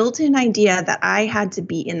this built-in idea that I had to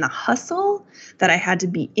be in the hustle, that I had to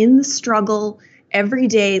be in the struggle every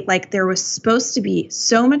day. Like there was supposed to be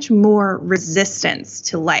so much more resistance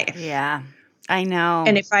to life. Yeah, I know.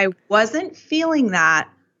 And if I wasn't feeling that,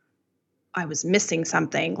 I was missing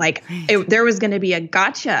something. Like there was going to be a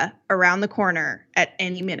gotcha around the corner at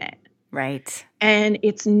any minute. Right. And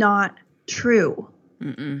it's not true.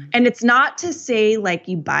 Mm-mm. And it's not to say like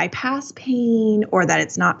you bypass pain or that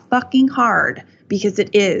it's not fucking hard, because it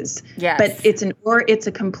is. Yes. But it's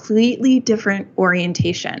a completely different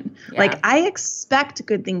orientation. Yeah. Like I expect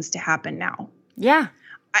good things to happen now. Yeah.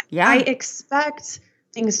 I expect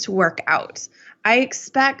things to work out. I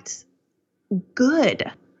expect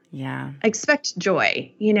good. Yeah. I expect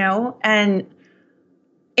joy, and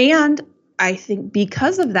I think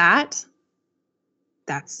because of that,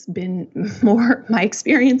 that's been more my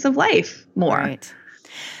experience of life more. Right.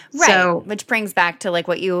 Right. So, which brings back to like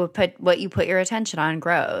what you put your attention on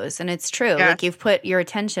grows. And it's true. Yeah. Like you've put your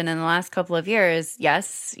attention in the last couple of years.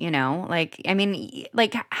 Yes. Like, I mean,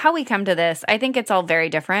 like how we come to this, I think it's all very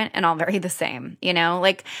different and all very the same,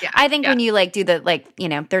 like I think when you like do the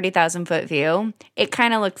 30,000 foot view, it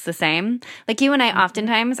kind of looks the same. Like you and I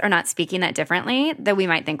oftentimes are not speaking that differently, though we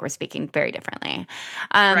might think we're speaking very differently.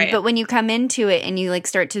 Right. But when you come into it and you like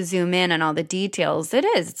start to zoom in on all the details,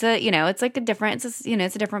 it's a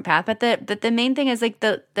different path. But the main thing is like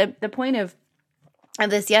the point of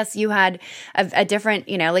of this. Yes, you had a different,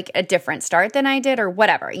 like a different start than I did or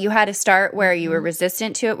whatever. You had a start where you were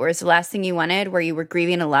resistant to it, where it was the last thing you wanted, where you were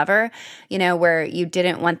grieving a lover, where you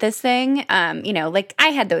didn't want this thing. Like I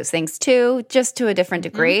had those things too, just to a different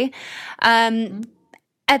degree.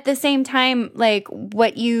 At the same time, like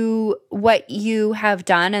what you have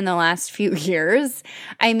done in the last few years,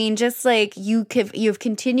 I mean, just like you've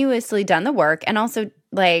continuously done the work and also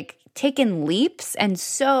like taken leaps and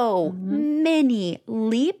so many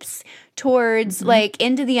leaps towards like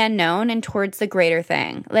into the unknown and towards the greater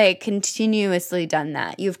thing, like continuously done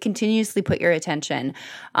that. You've continuously put your attention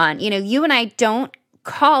on, you and I don't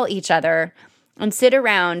call each other and sit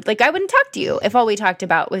around. Like I wouldn't talk to you if all we talked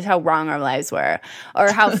about was how wrong our lives were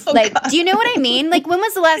or how God. Do you know what I mean? Like when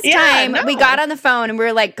was the last time we got on the phone and we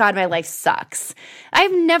were like, God, my life sucks. I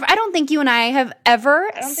don't think you and I have ever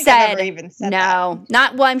said, I've ever even said no,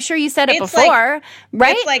 not, well, I'm sure you said it it's before, like,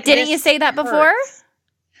 right? Like didn't you say that before?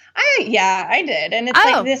 I did. And it's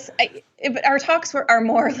like this, our talks are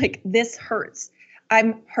more like this hurts.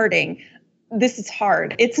 I'm hurting. This is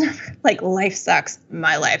hard. It's never like life sucks.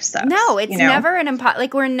 My life sucks. No, it's never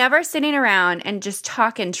like we're never sitting around and just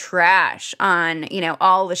talking trash on,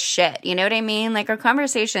 all the shit. You know what I mean? Like our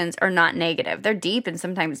conversations are not negative. They're deep and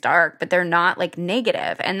sometimes dark, but they're not like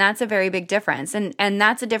negative. And that's a very big difference. And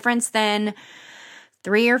that's a difference than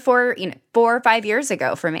 3 or 4, 4 or 5 years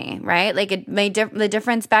ago for me, right? Like it made the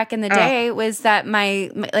difference back in the day was that my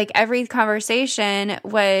like every conversation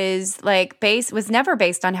was like was never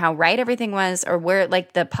based on how right everything was or where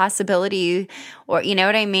like the possibility or you know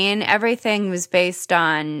what I mean? Everything was based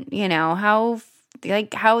on,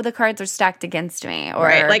 how the cards are stacked against me or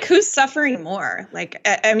right. Like who's suffering more? Like,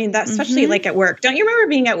 I mean, that especially like at work. Don't you remember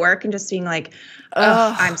being at work and just being like,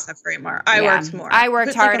 oh, I'm suffering more. I worked more. I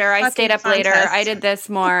worked harder. I stayed up later. I did this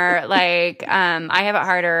more. Like, I have it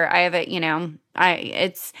harder. I have it,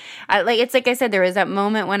 it's like I said, there was that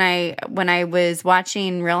moment when I was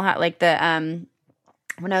watching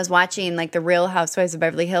when I was watching like the Real Housewives of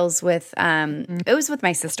Beverly Hills with, it was with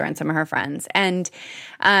my sister and some of her friends. And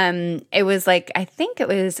it was like, I think it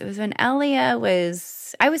was when Elia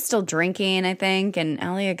I was still drinking, I think. And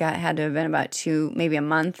Elia had to have been about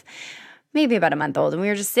maybe about a month old. And we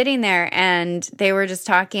were just sitting there and they were just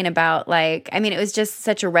talking about like, I mean, it was just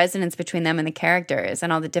such a resonance between them and the characters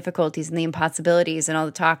and all the difficulties and the impossibilities and all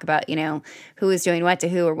the talk about, who was doing what to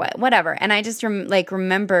who or whatever. And I just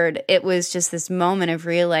remembered it was just this moment of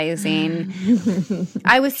realizing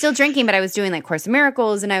I was still drinking, but I was doing like Course in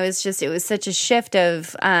Miracles. And it was such a shift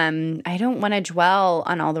of, I don't want to dwell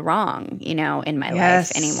on all the wrong, in my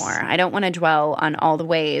life anymore. I don't want to dwell on all the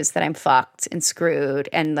ways that I'm fucked and screwed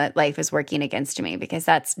and that life is working against me because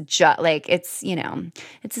that's just like it's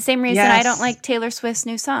it's the same reason I don't like Taylor Swift's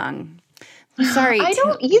new song. I'm sorry, I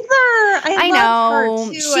don't either. I love know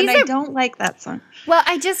her too, I don't like that song. Well,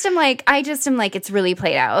 I just am like it's really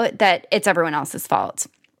played out that it's everyone else's fault,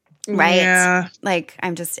 right? Yeah. Like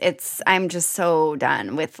I'm just so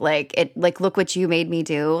done with like it. Like look what you made me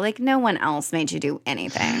do. Like no one else made you do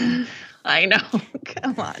anything. I know.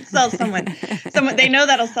 Come on. Sell someone. They know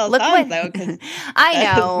that'll sell songs, though. Cause, I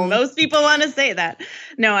know. Most people want to say that.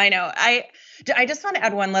 No, I know. I just want to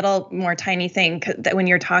add one little more tiny thing that when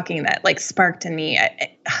you're talking that like sparked in me.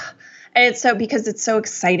 It's so because it's so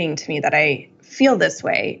exciting to me that I feel this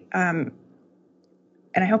way. And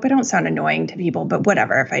I hope I don't sound annoying to people, but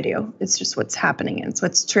whatever if I do. It's just what's happening and it's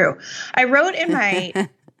what's true. I wrote in my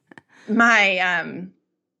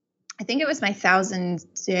I think it was my 1,000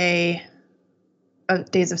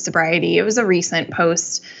 days of sobriety. It was a recent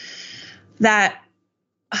post that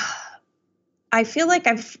I feel like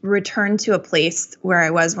I've returned to a place where I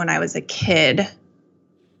was when I was a kid,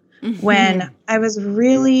 when I was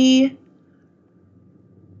really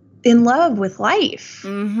in love with life.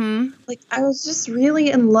 Like I was just really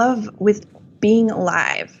in love with being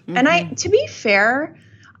alive. And to be fair,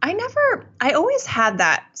 I always had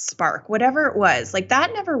that spark, whatever it was, like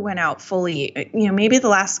that never went out fully. Maybe the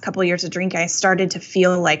last couple of years of drinking, I started to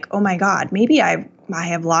feel like, oh my God, maybe I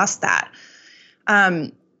have lost that.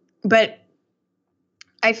 But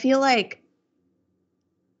I feel like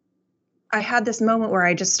I had this moment where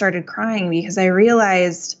I just started crying because I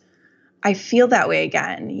realized I feel that way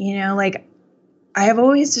again. Like I have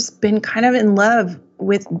always just been kind of in love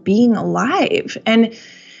with being alive and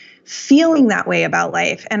feeling that way about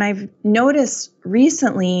life. And I've noticed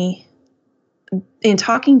recently in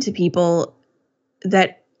talking to people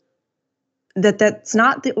that's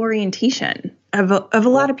not the orientation of a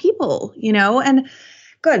lot of people, and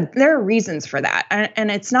good. There are reasons for that.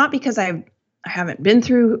 And it's not because I haven't been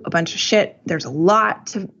through a bunch of shit. There's a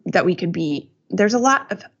lot there's a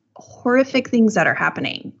lot of horrific things that are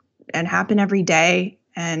happening and happen every day.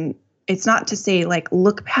 And it's not to say like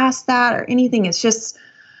look past that or anything. It's just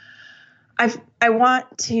I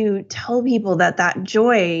want to tell people that that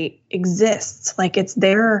joy exists. Like it's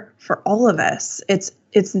there for all of us. It's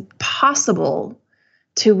possible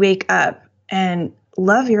to wake up and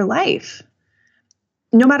love your life,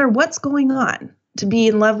 no matter what's going on, to be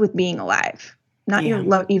in love with being alive, not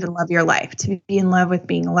even love your life, to be in love with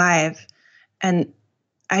being alive. And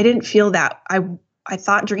I didn't feel that. I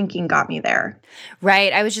thought drinking got me there.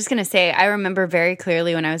 Right. I was just going to say, I remember very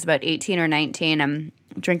clearly when I was about 18 or 19,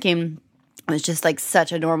 drinking was just like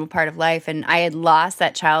such a normal part of life. And I had lost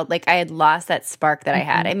that I had lost that spark that I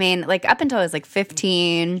had. I mean, like up until I was like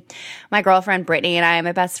 15, my girlfriend Brittany and I,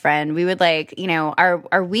 my best friend, we would like, you know,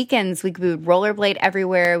 our weekends, we would rollerblade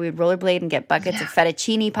everywhere. We would rollerblade and get buckets of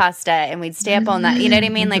fettuccine pasta and we'd stay up all night. You know what I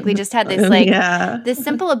mean? Like we just had this like, this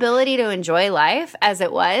simple ability to enjoy life as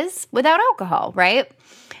it was without alcohol, right?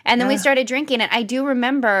 And then we started drinking. And I do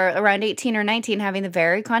remember around 18 or 19 having the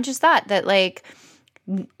very conscious thought that like,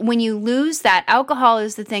 when you lose that, alcohol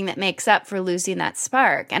is the thing that makes up for losing that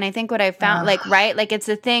spark. And I think what I found, like, right, like it's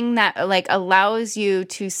the thing that like allows you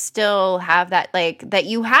to still have that, like, that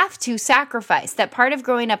you have to sacrifice. That part of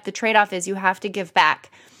growing up, the trade-off is you have to give back.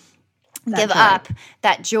 Give up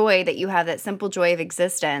that joy that you have, that simple joy of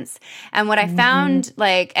existence. And what I found,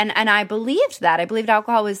 like, and I believed that. I believed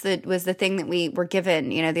alcohol was the thing that we were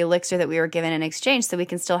given, you know, the elixir that we were given in exchange so we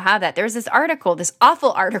can still have that. There was this article, this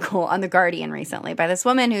awful article on The Guardian recently by this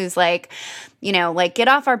woman who's like, you know, like, get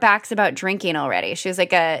off our backs about drinking already. She was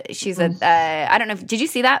like I don't know, did you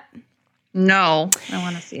see that? No, I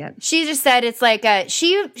want to see it. She just said it's like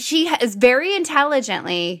she is very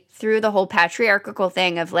intelligently through the whole patriarchal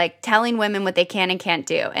thing of like telling women what they can and can't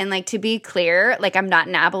do. And like to be clear, like I'm not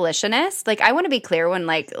an abolitionist. Like I want to be clear when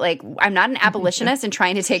like I'm not an abolitionist and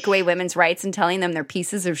trying to take away women's rights and telling them they're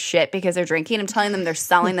pieces of shit because they're drinking. I'm telling them they're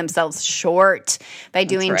selling themselves short by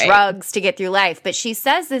doing drugs to get through life. But she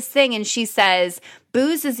says this thing and she says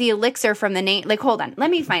booze is the elixir from the name. Like hold on, let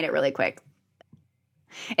me find it really quick.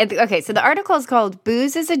 Okay, so the article is called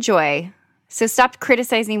Booze is a Joy, so stop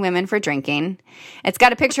criticizing women for drinking. It's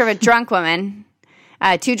got a picture of a drunk woman,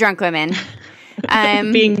 two drunk women.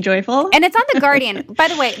 Being joyful. And it's on The Guardian. By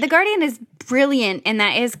the way, The Guardian is brilliant and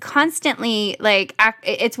that is constantly, like,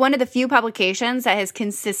 it's one of the few publications that has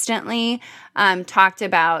consistently talked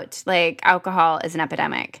about, like, alcohol as an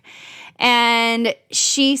epidemic. And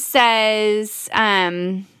she says...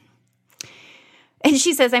 And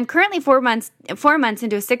she says, I'm currently 4 months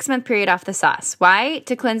into a 6-month period off the sauce. Why?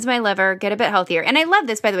 To cleanse my liver, get a bit healthier. And I love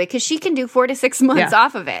this, by the way, because she can do 4 to 6 months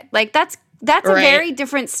off of it. Like, that's a very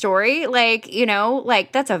different story. Like, you know,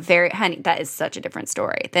 like that is such a different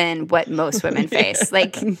story than what most women face.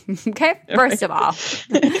 Like, okay, first of all,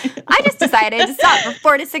 I just decided to stop for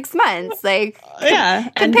 4 to 6 months. Like,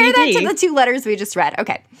 compare that to the 2 letters we just read.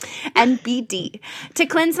 Okay. NBD. To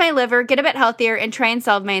cleanse my liver, get a bit healthier, and try and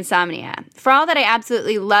solve my insomnia. For all that I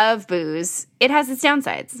absolutely love booze, it has its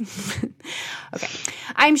downsides. Okay.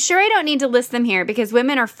 I'm sure I don't need to list them here because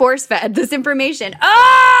women are force-fed this information.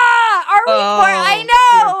 Are we I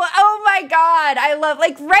know. Oh my God. I love,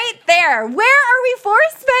 like, right there. Where are we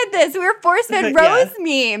force-fed this? We're force-fed rose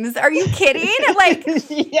memes. Are you kidding? Like, we're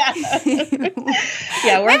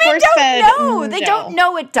women force-fed. Don't know. They don't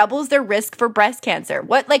know it doubles their risk for breast cancer.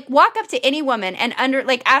 What, like, walk up to any woman and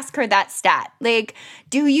ask her that stat. Like,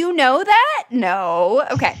 do you know that? No.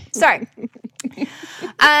 Okay. Sorry.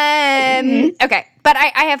 Okay. But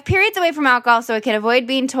I have periods away from alcohol so I can avoid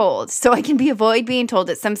being told. So I can avoid being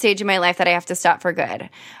told at some stage in my life that I have to stop for good.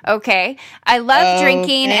 Okay. I love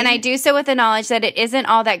drinking and I do so with the knowledge that it isn't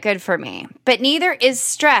all that good for me. But neither is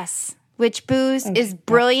stress, which booze is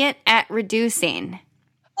brilliant at reducing.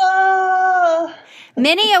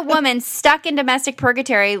 Many a woman stuck in domestic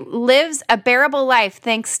purgatory lives a bearable life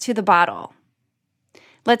thanks to the bottle.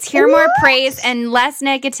 Let's hear more praise and less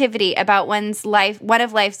negativity about one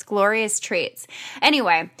of life's glorious traits.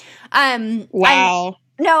 Anyway, wow.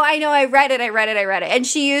 I know. I read it. And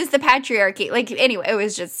she used the patriarchy. Like, anyway, it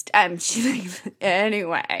was just,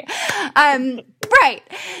 anyway. Right.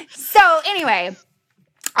 So, anyway,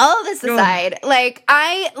 all of this aside,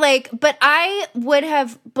 I would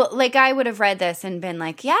have read this and been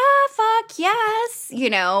like, yeah, fuck yes, you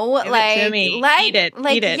know, Give it to me. Eat it.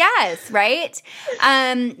 Yes, right.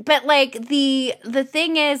 But like the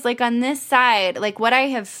thing is, like on this side, like what I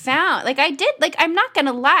have found, like I'm not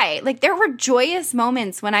gonna lie, like there were joyous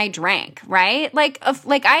moments when I drank, right? Like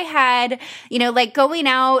I had, you know, like going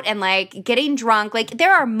out and like getting drunk, like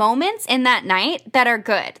there are moments in that night that are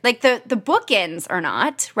good. Like the bookends are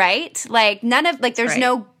not. not, right? Like none of, like there's right.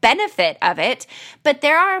 no benefit of it, but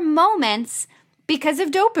there are moments because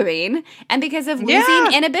of dopamine and because of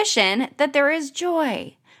losing inhibition that there is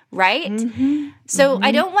joy, right? So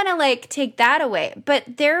I don't want to like take that away,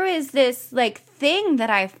 but there is this like thing that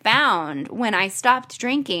I found when I stopped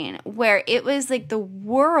drinking where it was like the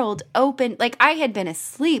world opened, like I had been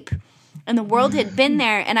asleep and the world had been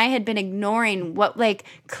there and I had been ignoring what like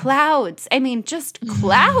clouds, I mean just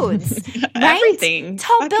clouds, right? Everything.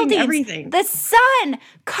 Tall Fucking buildings, everything. the sun,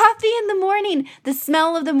 coffee in the morning, the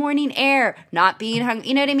smell of the morning air, not being hungry,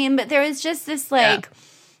 you know what I mean? But there was just this like,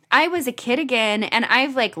 I was a kid again and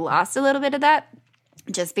I've like lost a little bit of that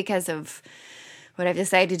just because of what I've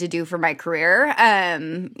decided to do for my career.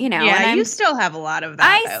 You know, Yeah, and you still have a lot of that.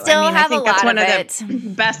 I still have a lot that's one of of it. the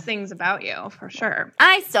best things about you, for sure.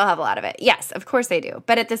 I still have a lot of it. Yes, of course I do.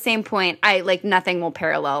 But at the same point, I like nothing will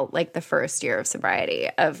parallel like the first year of sobriety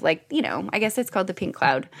of like, you know, I guess it's called the pink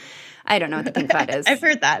cloud. I don't know what the pink cloud is. I've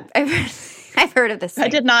heard that. I've heard of this thing. I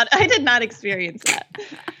did not experience that.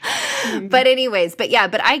 But anyways, but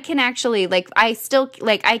I can actually like I still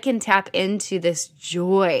like I can tap into this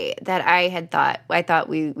joy that I thought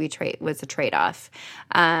we was a trade-off.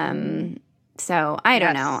 So I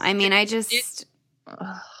don't know. I mean, I just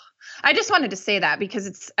wanted to say that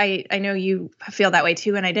because I know you feel that way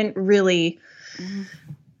too, and I didn't really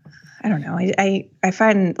I don't know. I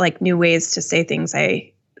find like new ways to say things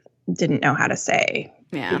I didn't know how to say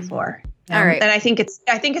before. All right. And I think it's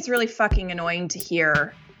really fucking annoying to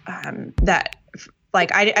hear that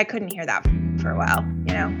like I couldn't hear that for a while,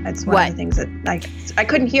 you know. It's one of the things that I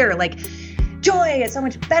couldn't hear, like joy is so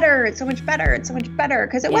much better, it's so much better, it's so much better,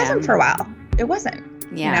 because it wasn't for a while. It wasn't.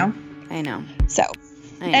 Yeah. You know? I know. So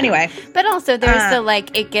anyway. But also there's the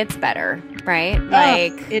like it gets better, right?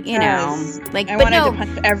 Like it you does. know. Like I but wanted no to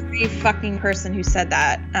punch every fucking person who said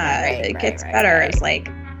that. It gets better. Right. It's like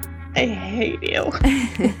I hate you.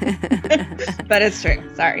 But it's true.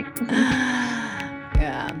 Sorry.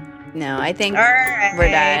 Yeah. No, I think right. we're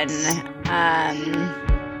done.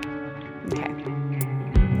 Okay.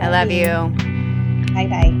 I love you.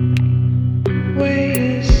 Bye.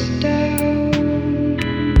 Waist down,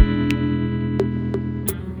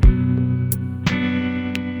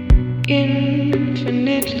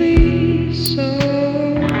 infinitely so.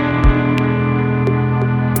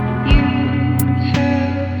 You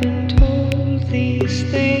have been told these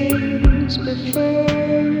things before.